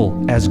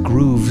decodable as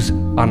grooves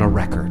on a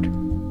record.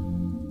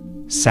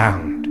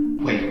 Sound.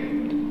 Wait.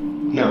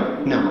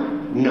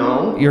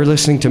 No. You're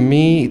listening to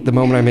me the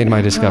moment I made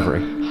my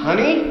discovery.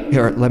 Honey?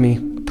 Here, let me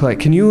play.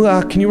 Can you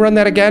run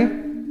that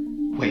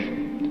again? Wait.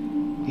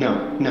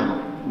 No.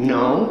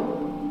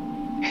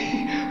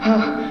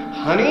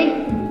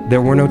 Honey?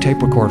 There were no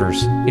tape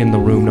recorders in the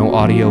room, no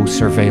audio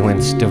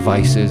surveillance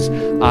devices.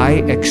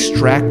 I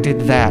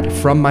extracted that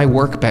from my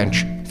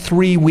workbench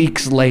 3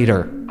 weeks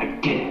later. I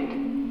did it.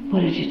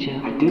 What did you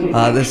do? I did it.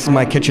 This is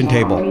my kitchen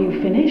table. Are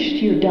you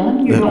finished? You're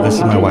done? You're This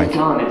is my wife. It's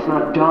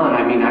not done.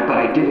 I mean, but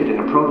I did it in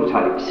a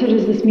prototype. So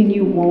does this mean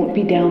you won't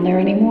be down there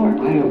anymore?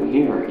 I am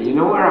here. You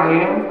know where I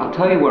am? I'll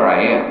tell you where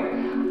I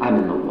am. I'm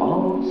in the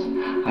walls.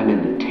 I'm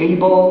in the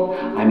table.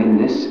 I'm in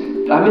the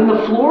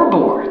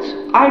floorboards.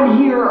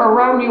 I'm here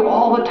around you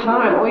all the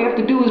time. All you have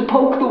to do is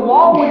poke the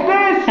wall with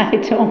this. I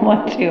don't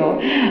want to.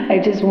 I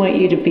just want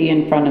you to be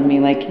in front of me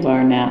like you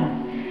are now.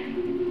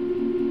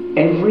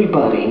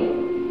 Everybody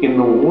in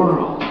the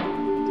world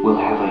will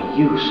have a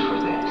use for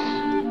this.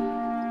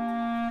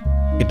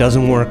 It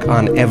doesn't work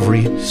on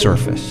every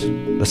surface.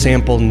 The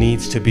sample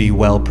needs to be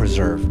well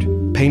preserved.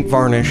 Paint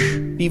varnish,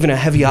 even a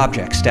heavy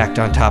object stacked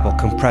on top will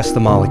compress the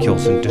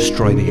molecules and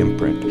destroy the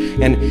imprint.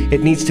 And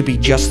it needs to be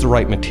just the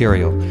right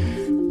material.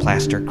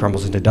 Plaster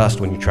crumbles into dust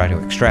when you try to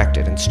extract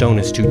it, and stone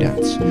is too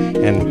dense,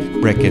 and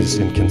brick is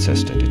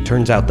inconsistent. It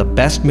turns out the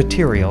best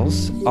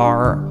materials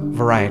are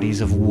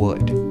varieties of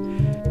wood.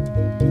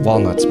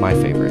 Walnut's my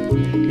favorite.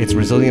 It's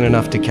resilient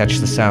enough to catch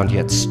the sound,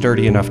 yet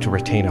sturdy enough to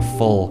retain a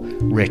full,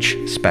 rich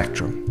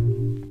spectrum.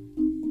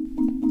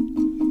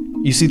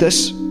 You see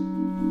this?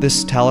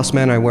 This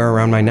talisman I wear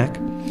around my neck?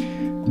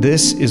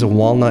 This is a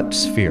walnut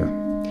sphere.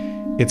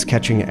 It's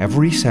catching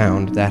every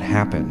sound that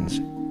happens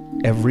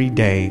every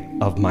day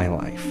of my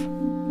life.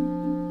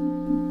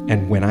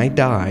 And when I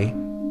die,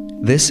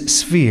 this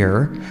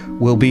sphere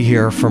will be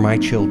here for my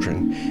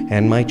children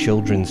and my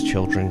children's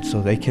children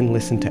so they can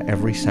listen to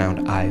every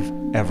sound I've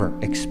ever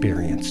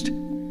experienced.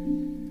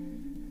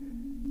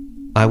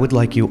 I would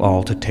like you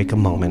all to take a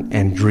moment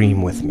and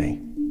dream with me.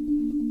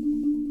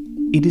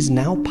 It is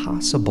now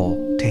possible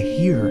to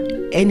hear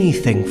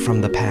anything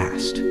from the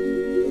past.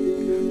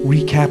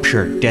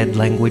 Recapture dead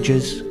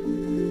languages,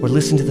 or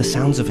listen to the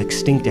sounds of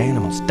extinct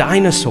animals,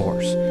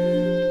 dinosaurs,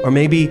 or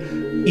maybe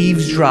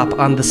eavesdrop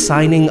on the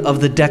signing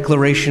of the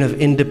Declaration of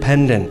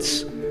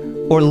Independence,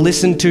 or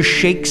listen to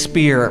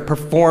Shakespeare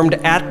performed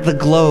at the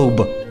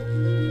Globe,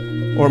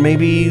 or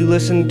maybe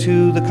listen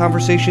to the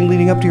conversation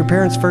leading up to your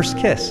parents' first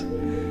kiss,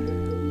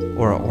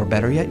 or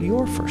better yet,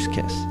 your first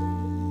kiss.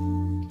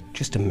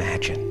 Just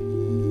imagine.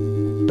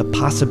 The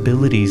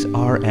possibilities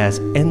are as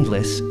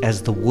endless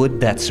as the wood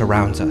that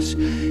surrounds us.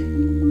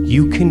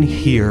 You can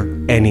hear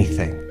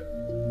anything.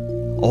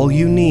 All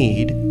you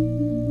need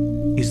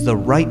is the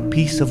right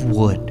piece of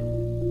wood.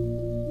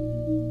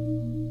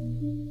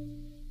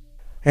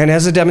 And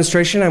as a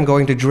demonstration, I'm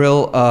going to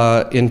drill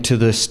into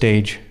the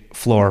stage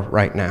floor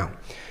right now.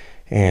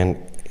 And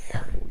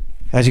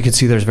as you can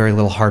see, there's very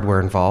little hardware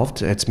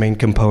involved. Its main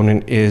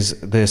component is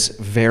this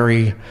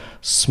very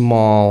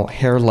small,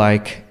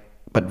 hair-like,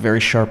 but very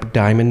sharp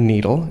diamond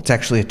needle. It's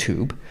actually a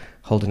tube.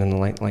 Hold it in the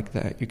light like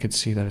that. You could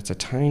see that it's a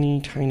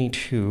tiny, tiny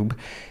tube,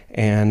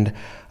 and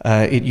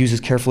it uses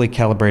carefully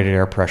calibrated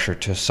air pressure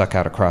to suck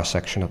out a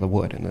cross-section of the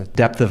wood, and the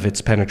depth of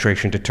its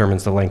penetration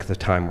determines the length of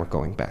time we're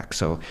going back.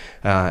 So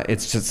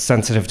it's just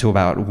sensitive to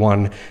about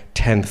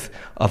 1/10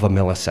 of a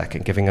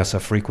millisecond, giving us a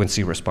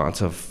frequency response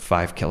of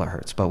 5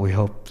 kilohertz, but we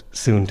hope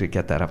soon to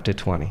get that up to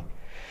 20.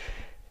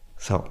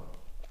 So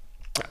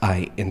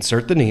I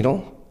insert the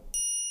needle,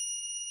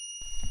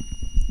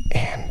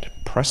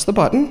 press the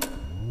button,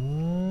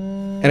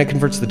 and it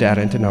converts the data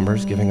into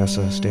numbers, giving us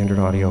a standard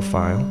audio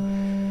file.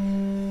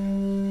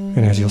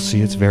 And as you'll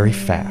see, it's very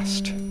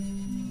fast.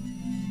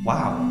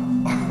 Wow.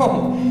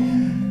 Oh,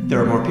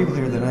 there are more people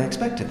here than I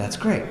expected. That's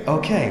great.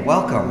 Okay,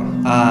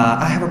 welcome.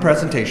 I have a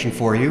presentation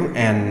for you,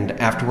 and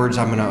afterwards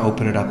I'm going to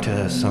open it up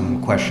to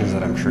some questions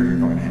that I'm sure you're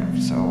going to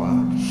have. So,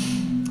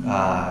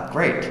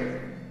 great.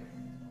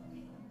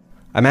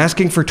 I'm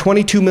asking for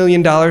 $22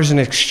 million in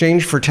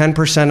exchange for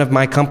 10% of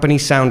my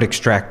company's Sound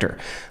Extractor.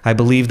 I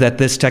believe that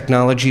this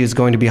technology is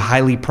going to be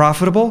highly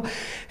profitable,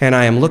 and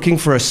I am looking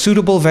for a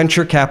suitable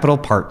venture capital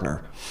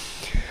partner.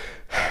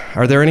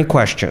 Are there any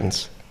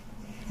questions?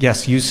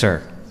 Yes, you,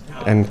 sir.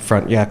 In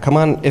front. Yeah, come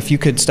on, if you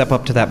could step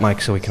up to that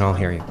mic so we can all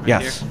hear you.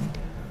 Yes.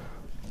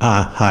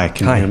 Hi,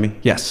 can you hear me?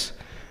 Yes.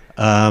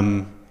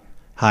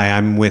 Hi,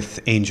 I'm with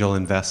Angel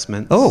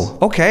Investments. Oh,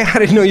 okay. I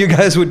didn't know you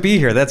guys would be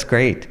here. That's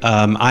great.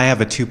 I have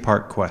a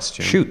two-part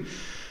question. Shoot.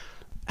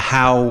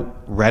 How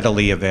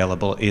readily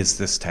available is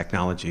this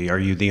technology? Are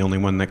you the only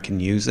one that can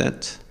use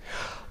it?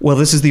 Well,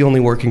 this is the only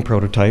working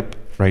prototype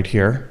right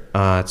here.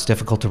 It's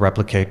difficult to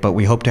replicate, but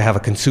we hope to have a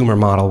consumer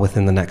model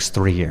within the next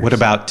 3 years. What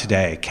about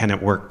today? Can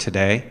it work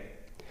today?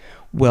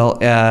 Well,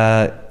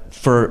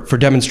 for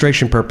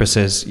demonstration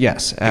purposes,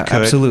 yes,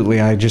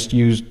 absolutely. I just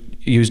used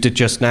it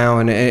just now,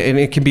 and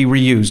it can be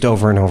reused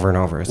over and over and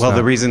over. Well,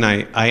 the reason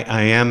I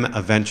am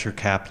a venture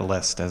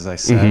capitalist, as I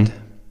said,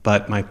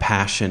 but my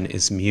passion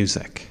is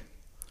music.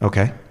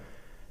 Okay.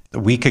 A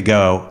week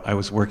ago, I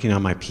was working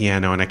on my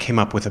piano, and I came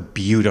up with a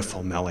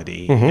beautiful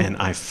melody, and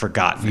I've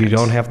forgotten it. You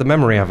don't have the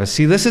memory of it.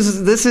 See, this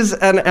is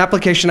an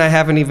application I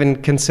haven't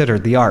even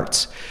considered, the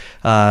arts.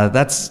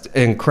 That's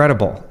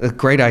incredible. A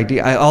great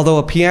idea. Although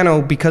a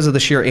piano, because of the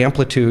sheer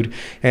amplitude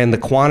and the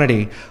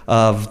quantity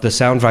of the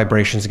sound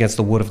vibrations against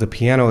the wood of the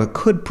piano, it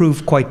could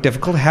prove quite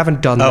difficult. I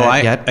haven't done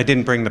that yet. I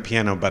didn't bring the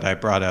piano, but I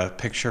brought a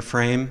picture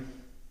frame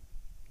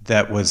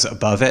that was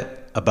above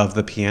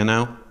the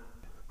piano.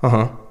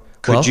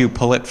 Could you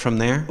pull it from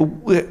there?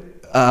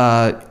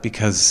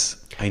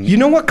 Because I need... You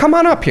know what? Come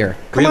on up here.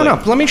 Come on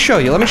up. Let me show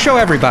you. Let me show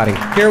everybody.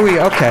 Here we...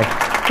 Okay.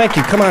 Thank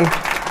you. Come on.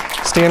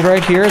 Stand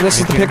right here. This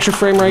is the picture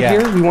frame right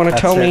here. You want to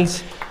tell me?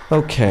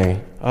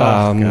 Okay.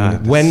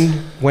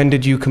 When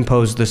did you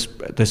compose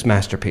this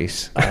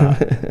masterpiece?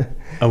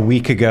 A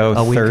week ago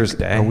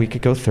Thursday. A week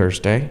ago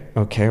Thursday.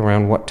 Okay.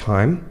 Around what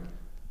time?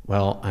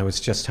 Well, I was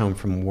just home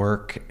from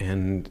work,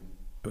 and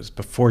it was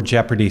before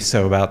Jeopardy,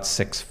 so about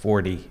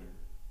 6:40.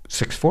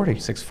 6:40.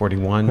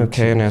 6:41.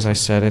 Okay, and as I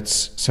said,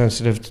 it's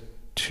sensitive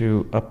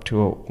to up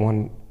to a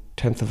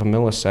 1/10 of a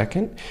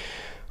millisecond.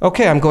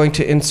 Okay, I'm going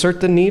to insert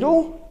the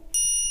needle.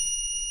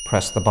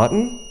 Press the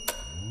button.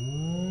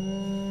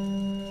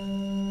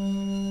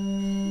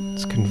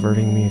 It's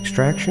converting the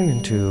extraction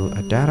into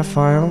a data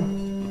file.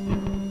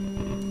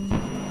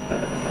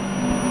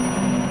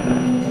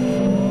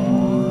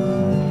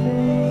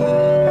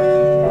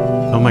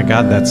 Oh my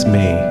God, that's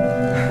me.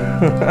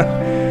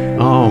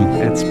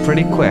 It's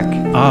pretty quick.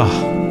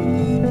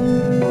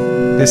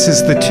 This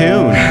is the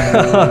tune.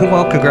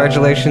 Well,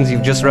 congratulations.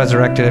 You've just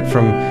resurrected it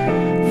from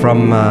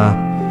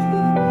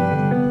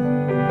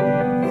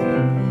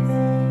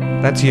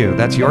That's you.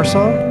 That's your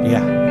song?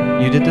 Yeah.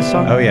 You did this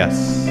song? Oh,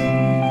 yes.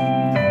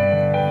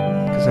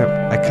 Because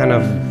I kind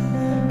of...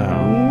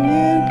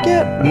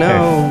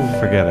 No.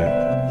 Forget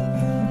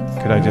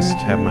it. Could I just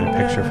have my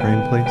picture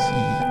frame, please?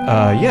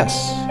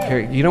 Yes. Here,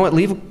 you know what?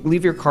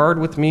 Leave your card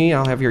with me.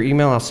 I'll have your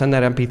email. I'll send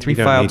that MP3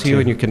 file to you,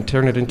 and you can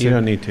turn it into... You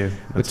don't need to.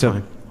 That's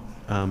fine.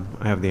 I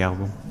have the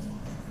album.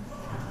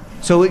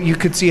 So you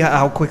could see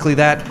how quickly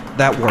that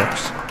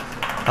works.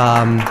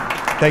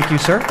 Thank you,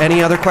 sir.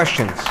 Any other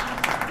questions?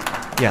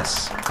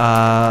 Yes.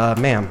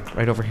 Ma'am,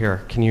 right over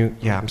here. Can you...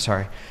 Yeah, I'm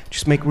sorry.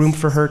 Just make room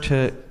for her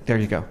to... There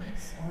you go.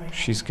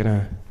 She's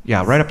gonna...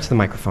 Yeah, right up to the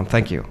microphone.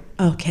 Thank you.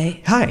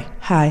 Okay. Hi.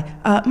 Hi.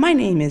 My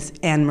name is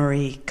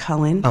Anne-Marie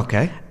Cullen.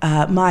 Okay.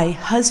 My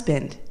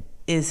husband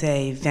is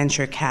a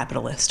venture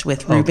capitalist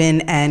with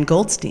Rubin and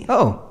Goldstein.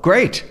 Oh,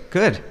 great.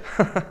 Good.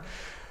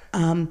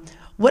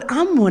 What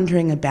I'm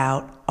wondering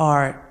about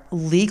are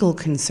legal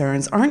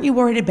concerns. Aren't you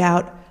worried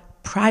about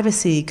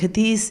privacy? Could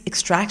these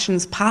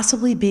extractions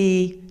possibly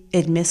be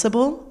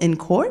admissible in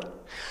court?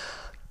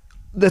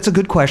 That's a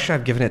good question.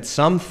 I've given it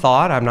some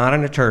thought. I'm not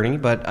an attorney,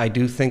 but I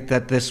do think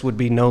that this would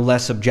be no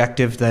less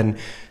objective than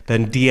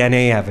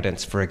DNA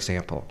evidence, for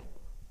example.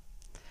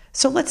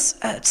 So let's,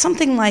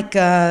 something like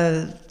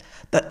a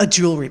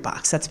jewelry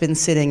box that's been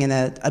sitting in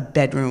a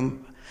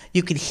bedroom.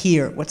 You could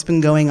hear what's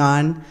been going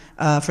on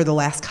for the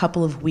last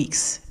couple of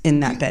weeks in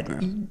that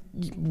bedroom.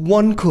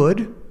 One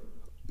could,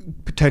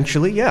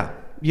 potentially, yeah.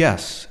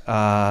 Yes.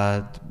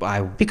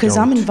 Because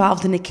I'm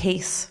involved in a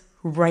case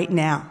right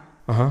now.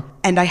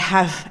 And I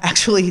have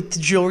actually the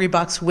jewelry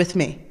box with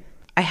me.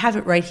 I have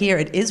it right here.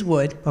 It is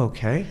wood.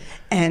 Okay.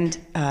 And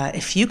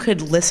if you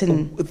could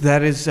listen...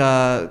 That is...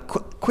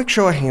 quick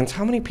show of hands.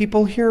 How many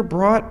people here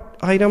brought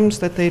items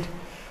that they'd...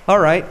 All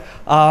right.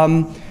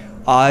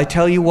 I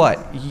tell you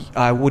what,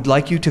 I would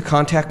like you to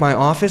contact my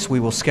office. We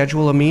will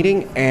schedule a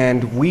meeting,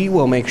 and we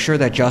will make sure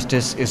that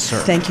justice is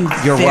served. Thank you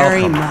You're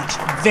very welcome. much.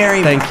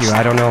 Very Thank much. you.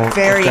 I don't know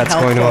Very if that's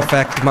helpful. going to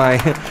affect my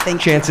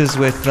chances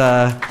with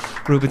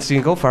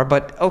Rubenstein Goldfarb,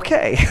 but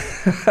okay.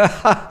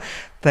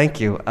 Thank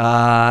you.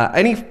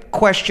 Any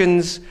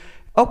questions?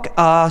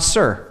 Okay,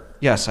 sir.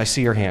 Yes, I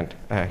see your hand.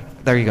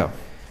 There you go.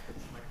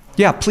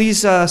 Yeah,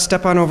 please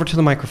step on over to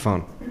the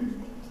microphone.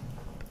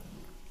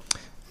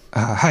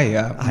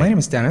 Hi, my name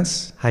is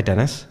Dennis. Hi,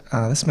 Dennis.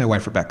 This is my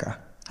wife, Rebecca.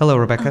 Hello,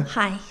 Rebecca.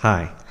 Hi.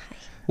 Hi.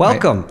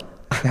 Welcome.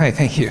 Hi,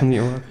 thank you.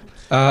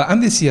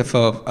 I'm the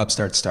CFO of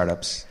Upstart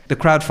Startups. The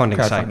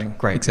crowdfunding site.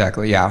 Great.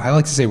 Exactly, yeah. I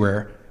like to say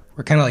we're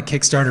kind of like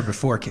Kickstarter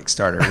before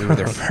Kickstarter. We were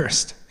there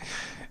first.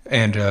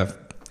 And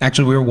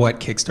actually, we were what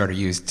Kickstarter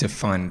used to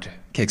fund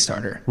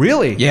Kickstarter.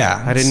 Really?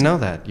 Yeah. I didn't know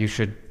that. You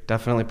should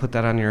definitely put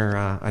that on your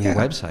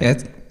website. Yeah,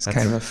 it's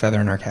kind of a feather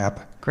in our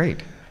cap.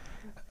 Great.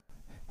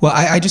 Well,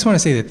 I just want to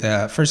say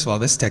that, first of all,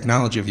 this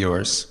technology of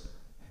yours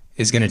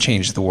is going to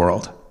change the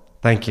world.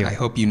 Thank you. I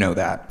hope you know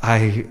that.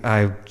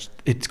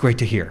 It's great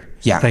to hear.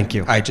 Yeah. Thank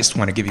you. I just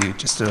want to give you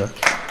just a...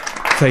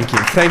 Thank you.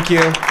 Thank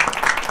you.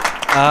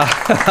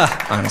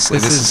 Honestly,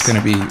 this is going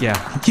to be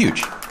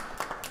huge.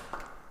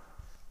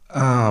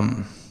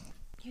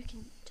 You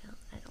can tell.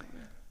 I don't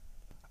know.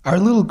 Our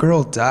little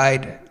girl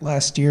died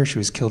last year. She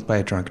was killed by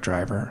a drunk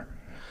driver.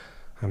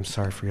 I'm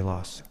sorry for your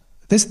loss.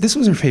 This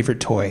was her favorite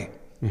toy.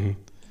 Mm-hmm.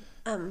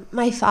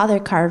 My father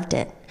carved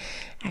it,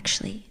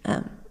 actually.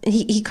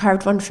 He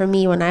carved one for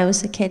me when I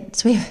was a kid.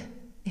 So we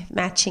have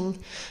matching.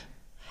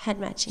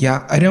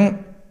 Yeah,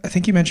 I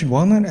think you mentioned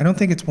walnut. I don't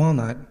think it's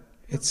walnut.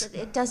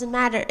 It doesn't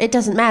matter. It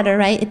doesn't matter,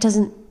 right? It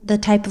doesn't, the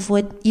type of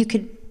wood, you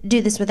could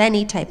do this with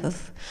any type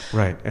of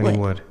Right, any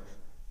wood.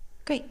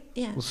 Great,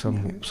 yeah. Well,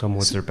 some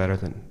woods are better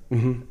than...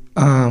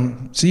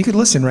 So you could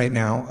listen right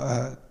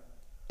now.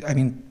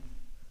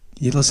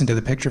 You'd listen to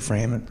the picture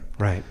frame.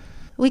 Right.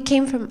 We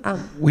came from...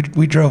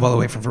 We drove all the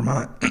way from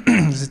Vermont.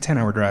 It was a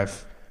 10-hour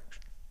drive.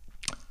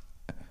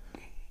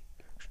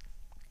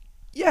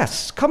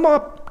 Yes, come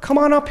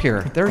on up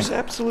here. There's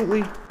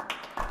absolutely...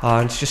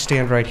 let's just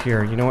stand right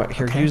here. You know what?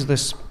 Here, use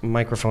this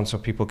microphone so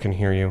people can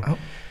hear you. Oh.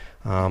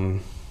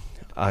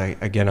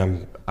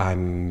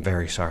 I'm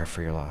very sorry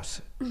for your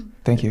loss.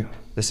 Thank you.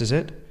 This is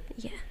it?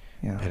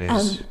 Yeah. It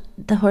is.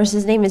 The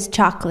horse's name is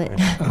Chocolate.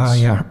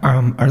 Yeah.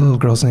 Our little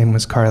girl's name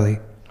was Carly.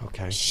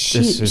 Okay.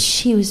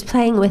 She was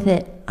playing with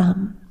it.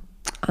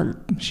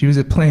 She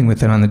was playing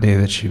with it on the day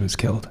that she was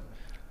killed.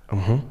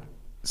 Mm-hmm.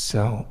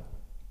 So,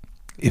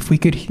 if we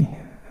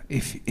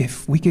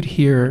could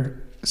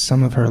hear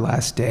some of her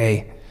last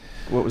day.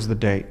 What was the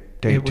date?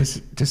 It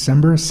was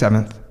December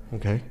 7th.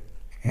 Okay.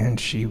 And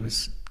she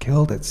was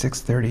killed at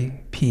 6:30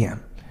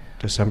 p.m.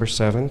 December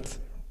 7th?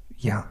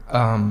 Yeah.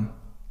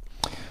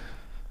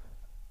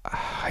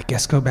 I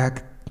guess go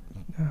back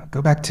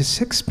to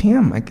 6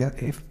 p.m. I guess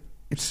if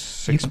it's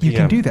 6 you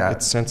can do that.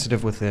 It's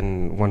sensitive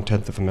within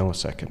 1/10 of a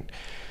millisecond.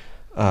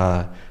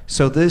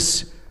 So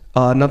this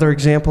another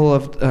example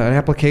of an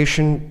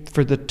application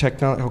for the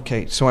technology.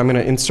 Okay, so I'm going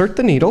to insert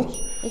the needle.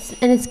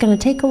 And it's going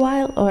to take a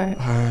while, or?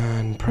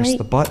 And press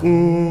the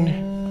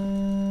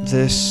button.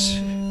 This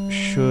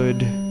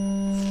should...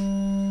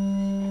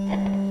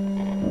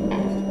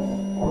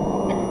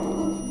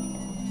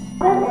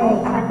 I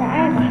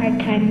have a hard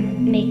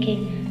time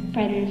making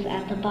friends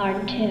at the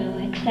barn too,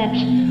 except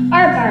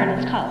our barn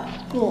is called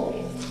school.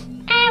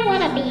 I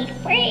want to be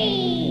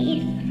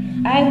free.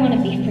 I want to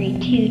be free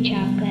too,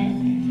 Chocolate.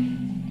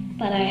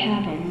 But I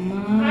have a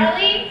mom.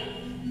 Harley?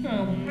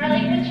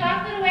 Harley, put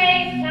Chocolate away.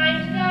 It's time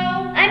to go.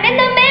 I'm in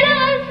the middle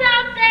of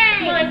something.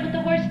 Come on, put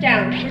the horse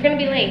down. We're going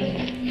to be late.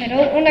 I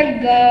don't want to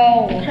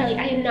go. Harley,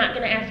 I am not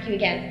going to ask you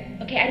again.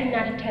 Okay, I do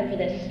not have time for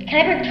this. Can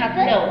I bring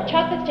Chocolate? No,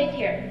 Chocolate stays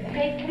here.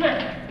 Okay, come on.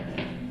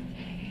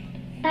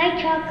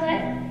 Bye,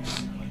 Chocolate.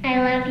 I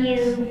love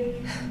you.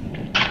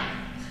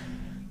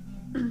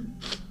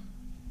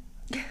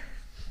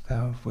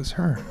 That was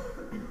her.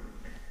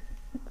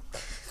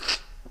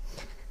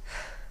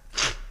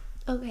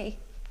 Okay.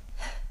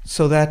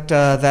 So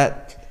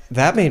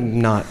that may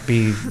not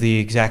be the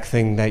exact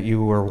thing that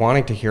you were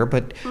wanting to hear,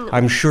 but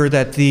I'm sure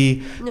that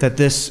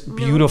this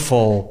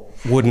beautiful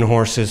wooden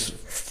horse is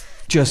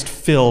just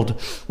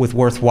filled with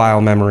worthwhile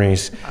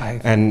memories,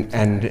 and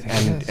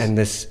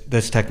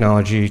this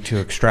technology to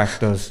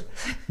extract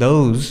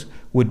those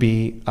would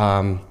be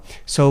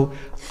so.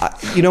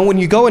 When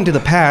you go into the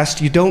past,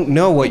 you don't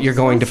know what you're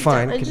going to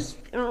find. I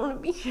don't want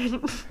to be here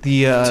anymore. Do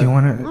you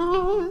want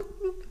to?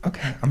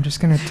 Okay, I'm just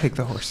gonna take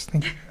the horse.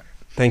 Thank you.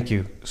 Thank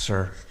you,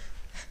 sir,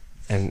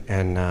 and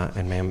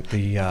ma'am.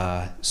 There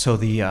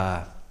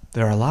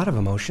are a lot of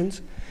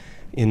emotions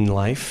in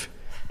life.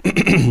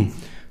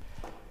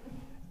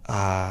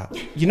 I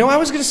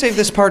was going to save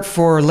this part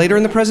for later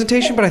in the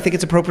presentation, but I think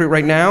it's appropriate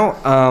right now.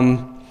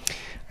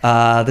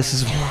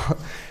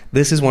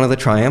 This is one of the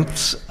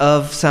triumphs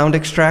of Sound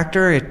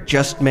Extractor. It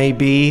just may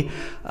be,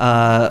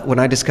 when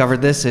I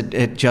discovered this,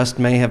 it just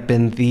may have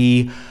been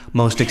the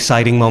most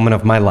exciting moment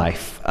of my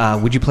life.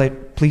 Would you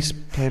please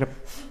play it up?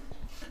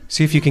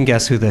 See if you can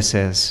guess who this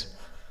is.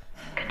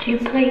 Could you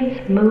please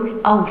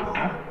move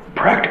over?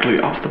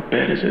 Practically off the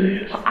bed as it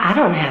is. Well, I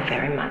don't have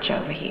very much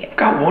over here.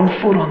 Got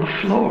 1 foot on the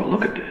floor.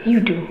 Look at this. You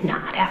do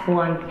not have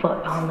 1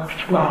 foot on the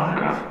floor. I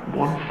got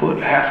 1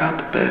 foot, half out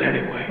the bed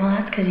anyway. Well,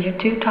 that's because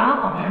you're too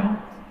tall.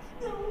 Well.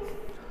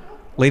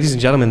 Ladies and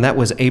gentlemen, that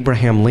was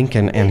Abraham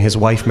Lincoln and his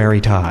wife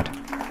Mary Todd.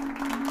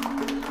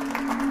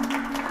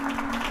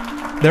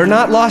 They're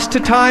not lost to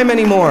time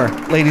anymore,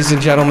 ladies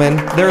and gentlemen.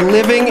 They're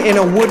living in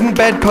a wooden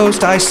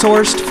bedpost I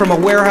sourced from a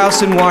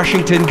warehouse in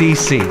Washington,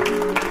 D.C.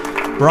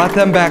 Brought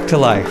them back to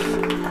life.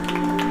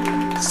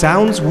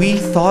 Sounds we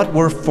thought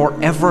were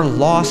forever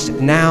lost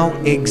now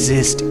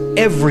exist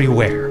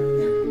everywhere.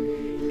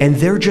 And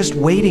they're just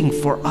waiting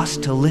for us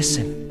to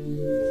listen.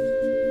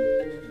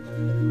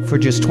 For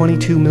just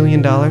 $22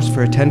 million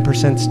for a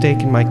 10%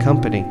 stake in my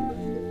company,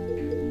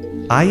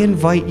 I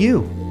invite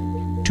you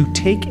to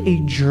take a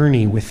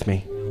journey with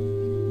me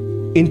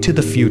into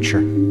the future,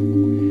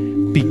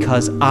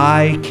 because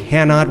I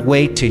cannot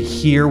wait to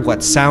hear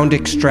what Sound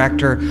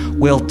Extractor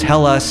will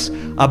tell us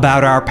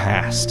about our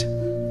past.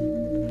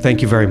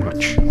 Thank you very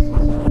much.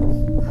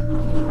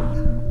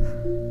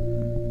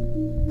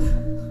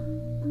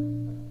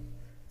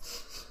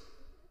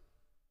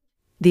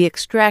 The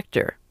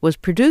Extractor was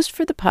produced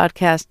for the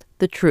podcast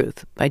The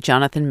Truth by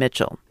Jonathan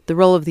Mitchell. The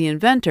role of the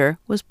inventor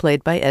was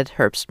played by Ed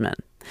Herbstman.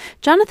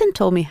 Jonathan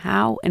told me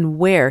how and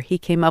where he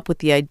came up with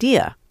the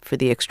idea for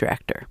The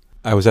Extractor.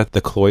 I was at the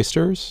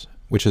Cloisters,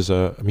 which is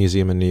a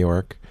museum in New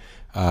York,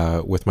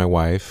 with my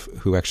wife,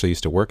 who actually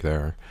used to work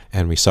there.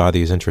 And we saw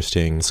these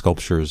interesting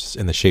sculptures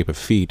in the shape of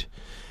feet.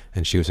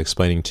 And she was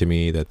explaining to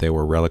me that they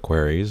were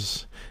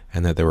reliquaries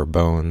and that there were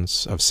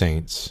bones of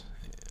saints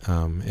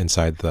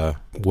inside the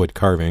wood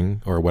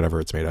carving or whatever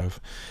it's made of.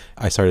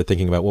 I started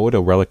thinking about what would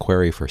a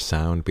reliquary for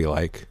sound be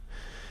like?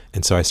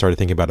 And so I started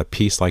thinking about a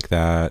piece like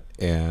that,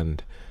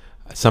 and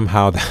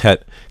somehow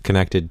that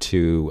connected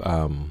to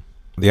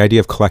the idea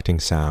of collecting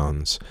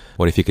sounds.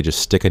 What if you could just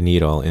stick a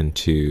needle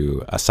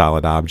into a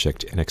solid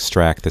object and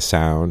extract the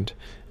sound?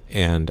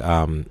 And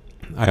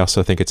I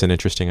also think it's an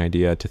interesting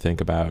idea to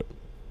think about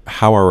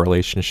how our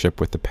relationship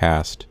with the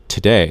past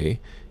today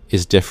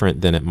is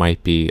different than it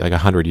might be like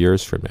 100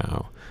 years from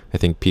now. I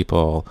think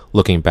people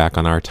looking back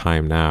on our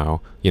time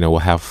now, will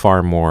have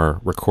far more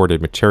recorded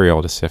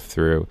material to sift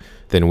through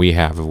than we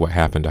have of what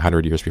happened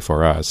 100 years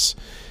before us.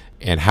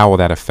 And how will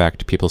that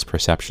affect people's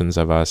perceptions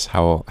of us?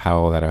 How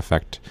will that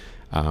affect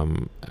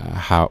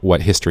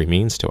what history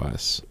means to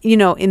us?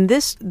 In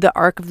this, the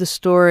arc of the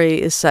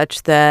story is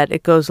such that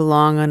it goes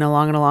along and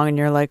along and along, and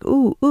you're like,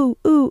 ooh, ooh,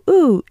 ooh,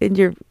 ooh, and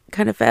you're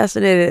kind of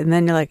fascinated, and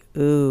then you're like,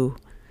 ooh.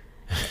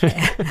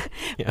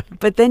 Yeah.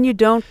 But then you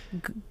don't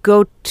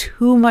go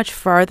too much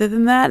farther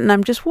than that, and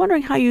I'm just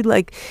wondering how you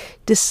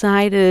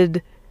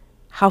decided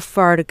how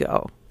far to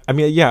go. I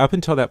mean, yeah, up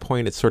until that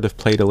point, it sort of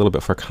played a little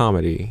bit for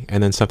comedy,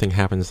 and then something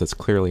happens that's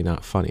clearly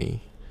not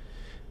funny.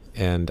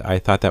 And I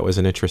thought that was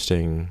an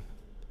interesting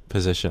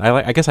position.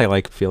 I guess I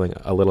like feeling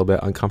a little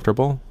bit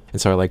uncomfortable, and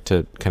so I like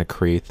to kind of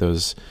create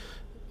those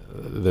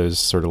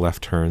sort of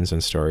left turns in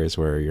stories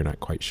where you're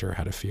not quite sure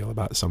how to feel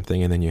about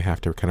something, and then you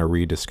have to kind of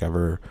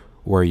rediscover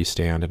where you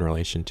stand in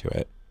relation to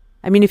it.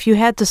 I mean, if you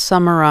had to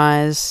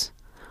summarize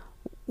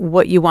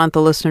what you want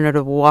the listener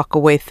to walk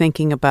away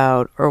thinking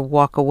about or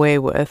walk away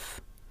with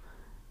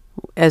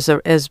as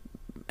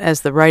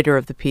the writer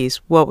of the piece,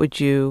 what would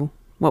you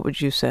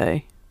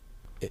say?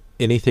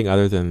 Anything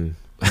other than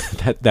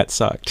that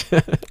sucked.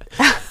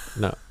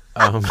 No.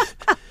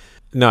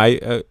 No,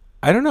 I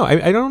don't know.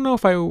 I don't know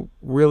if I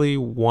really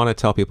want to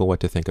tell people what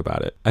to think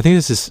about it. I think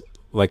this is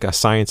like a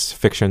science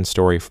fiction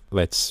story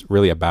that's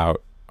really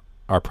about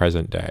our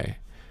present day.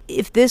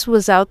 If this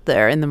was out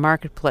there in the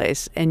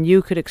marketplace and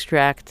you could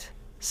extract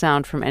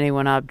sound from any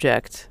one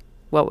object,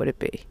 what would it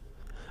be?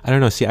 I don't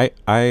know. See, I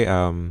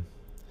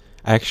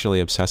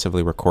actually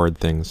obsessively record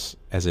things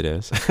as it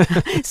is.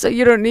 So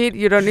you don't need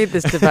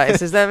this device.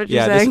 Is that what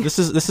you're saying? This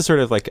is sort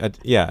of like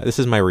this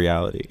is my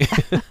reality.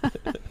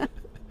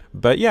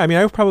 But yeah, I mean,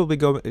 I would probably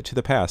go to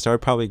the past. I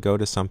would probably go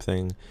to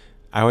something.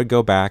 I would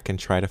go back and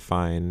try to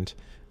find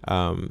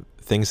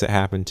things that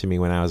happened to me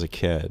when I was a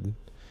kid.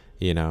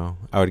 I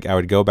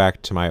would go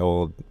back to my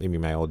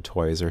old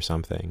toys or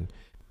something.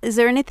 Is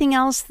there anything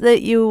else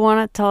that you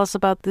want to tell us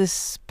about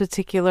this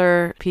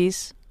particular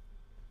piece?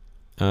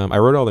 I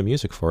wrote all the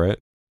music for it.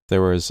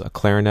 There was a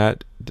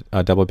clarinet,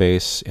 a double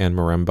bass, and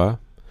marimba.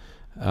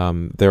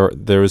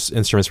 Those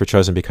instruments were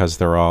chosen because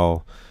they're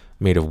all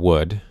made of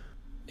wood.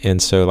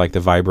 And so like the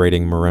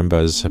vibrating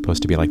marimba is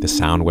supposed to be like the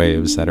sound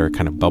waves that are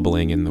kind of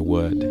bubbling in the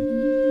wood.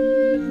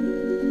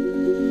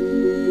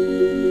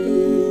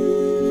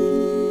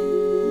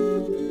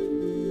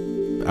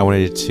 I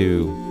wanted it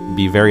to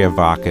be very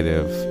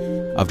evocative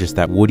of just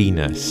that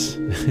woodiness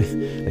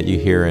that you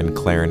hear in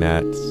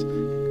clarinets.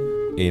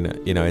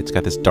 It's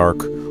got this dark,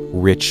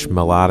 rich,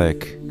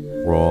 melodic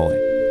role.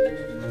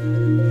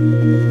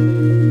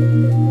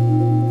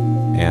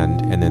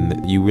 And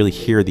then you really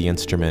hear the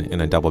instrument in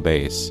a double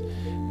bass,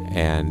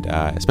 and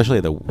especially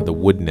the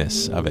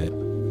woodness of it.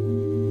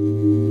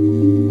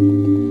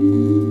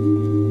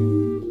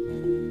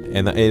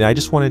 And I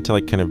just wanted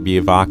to kind of be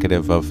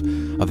evocative of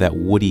that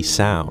woody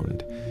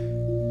sound.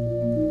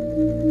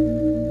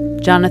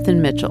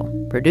 Jonathan Mitchell,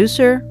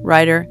 producer,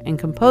 writer, and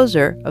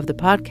composer of the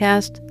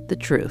podcast The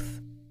Truth.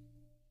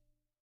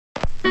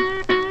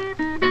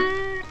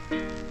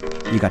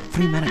 You got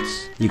 3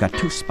 minutes. You got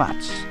 2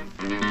 spots.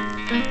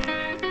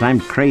 I'm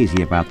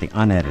crazy about the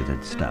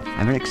unedited stuff.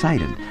 I'm very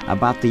excited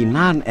about the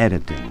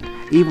non-editing.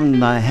 Even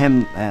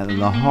the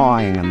the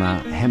hawing and the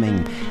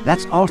hemming,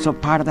 that's also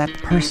part of that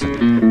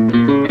person.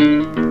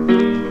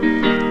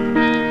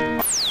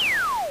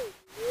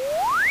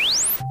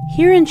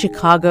 Here in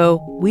Chicago,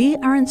 we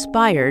are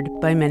inspired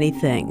by many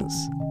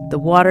things. The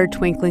water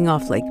twinkling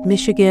off Lake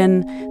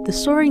Michigan, the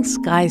soaring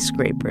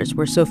skyscrapers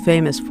we're so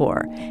famous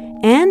for,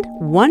 and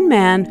one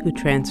man who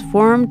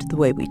transformed the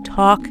way we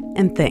talk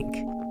and think,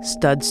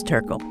 Studs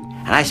Terkel.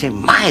 And I say,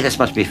 my, this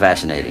must be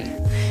fascinating.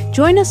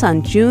 Join us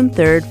on June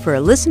 3rd for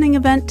a listening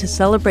event to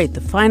celebrate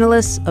the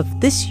finalists of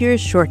this year's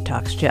Short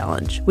Talks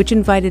Challenge, which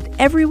invited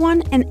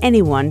everyone and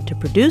anyone to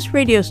produce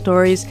radio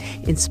stories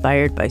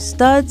inspired by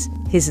Studs,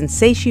 his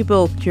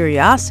insatiable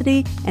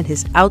curiosity, and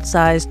his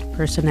outsized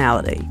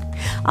personality.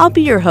 I'll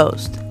be your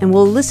host, and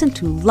we'll listen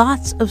to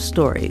lots of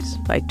stories,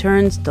 by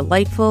turns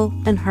delightful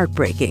and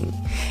heartbreaking.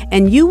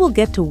 And you will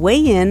get to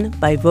weigh in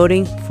by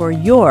voting for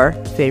your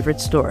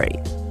favorite story.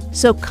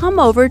 So come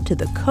over to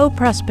the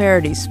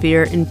Co-Prosperity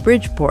Sphere in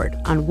Bridgeport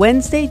on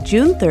Wednesday,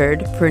 June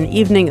 3rd for an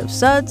evening of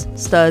suds,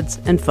 studs,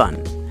 and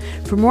fun.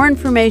 For more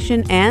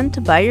information and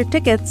to buy your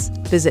tickets,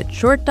 visit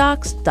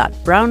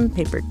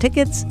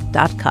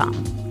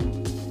shortdocs.brownpapertickets.com.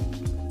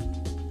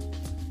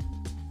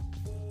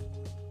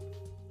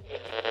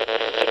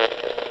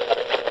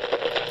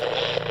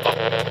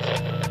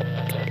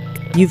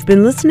 You've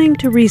been listening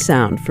to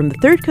Resound from the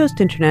Third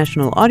Coast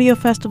International Audio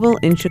Festival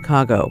in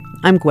Chicago.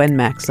 I'm Gwen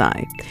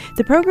Macsai.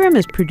 The program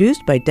is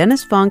produced by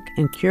Dennis Funk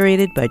and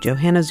curated by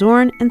Johanna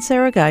Zorn and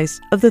Sarah Geis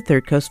of the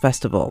Third Coast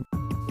Festival.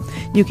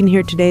 You can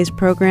hear today's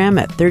program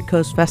at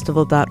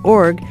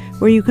thirdcoastfestival.org,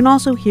 where you can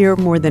also hear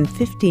more than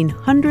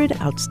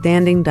 1,500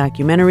 outstanding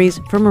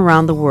documentaries from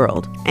around the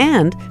world,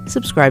 and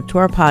subscribe to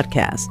our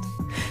podcast.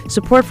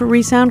 Support for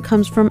Resound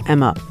comes from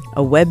Emma,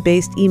 a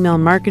web-based email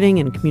marketing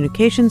and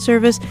communication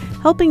service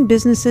helping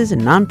businesses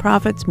and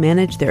nonprofits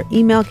manage their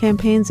email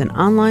campaigns and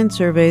online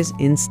surveys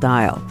in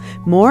style.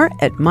 More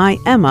at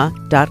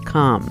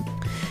myemma.com.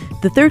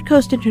 The Third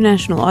Coast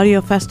International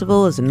Audio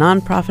Festival is a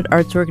nonprofit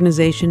arts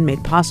organization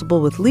made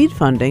possible with lead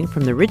funding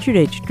from the Richard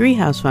H.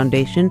 Driehaus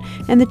Foundation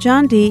and the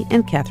John D.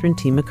 and Catherine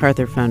T.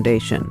 MacArthur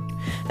Foundation.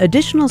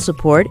 Additional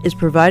support is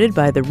provided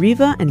by the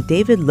Riva and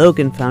David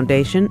Logan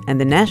Foundation and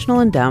the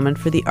National Endowment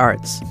for the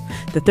Arts.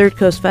 The Third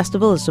Coast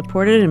Festival is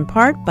supported in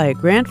part by a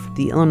grant from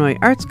the Illinois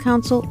Arts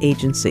Council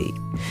Agency.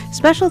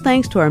 Special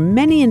thanks to our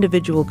many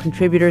individual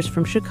contributors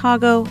from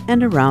Chicago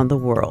and around the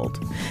world.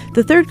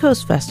 The Third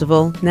Coast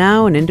Festival,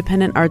 now an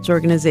independent arts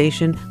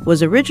organization,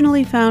 was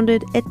originally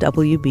founded at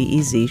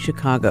WBEZ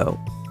Chicago.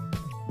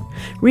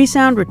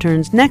 Resound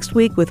returns next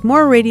week with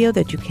more radio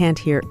that you can't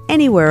hear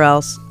anywhere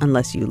else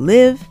unless you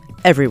live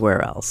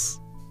everywhere else.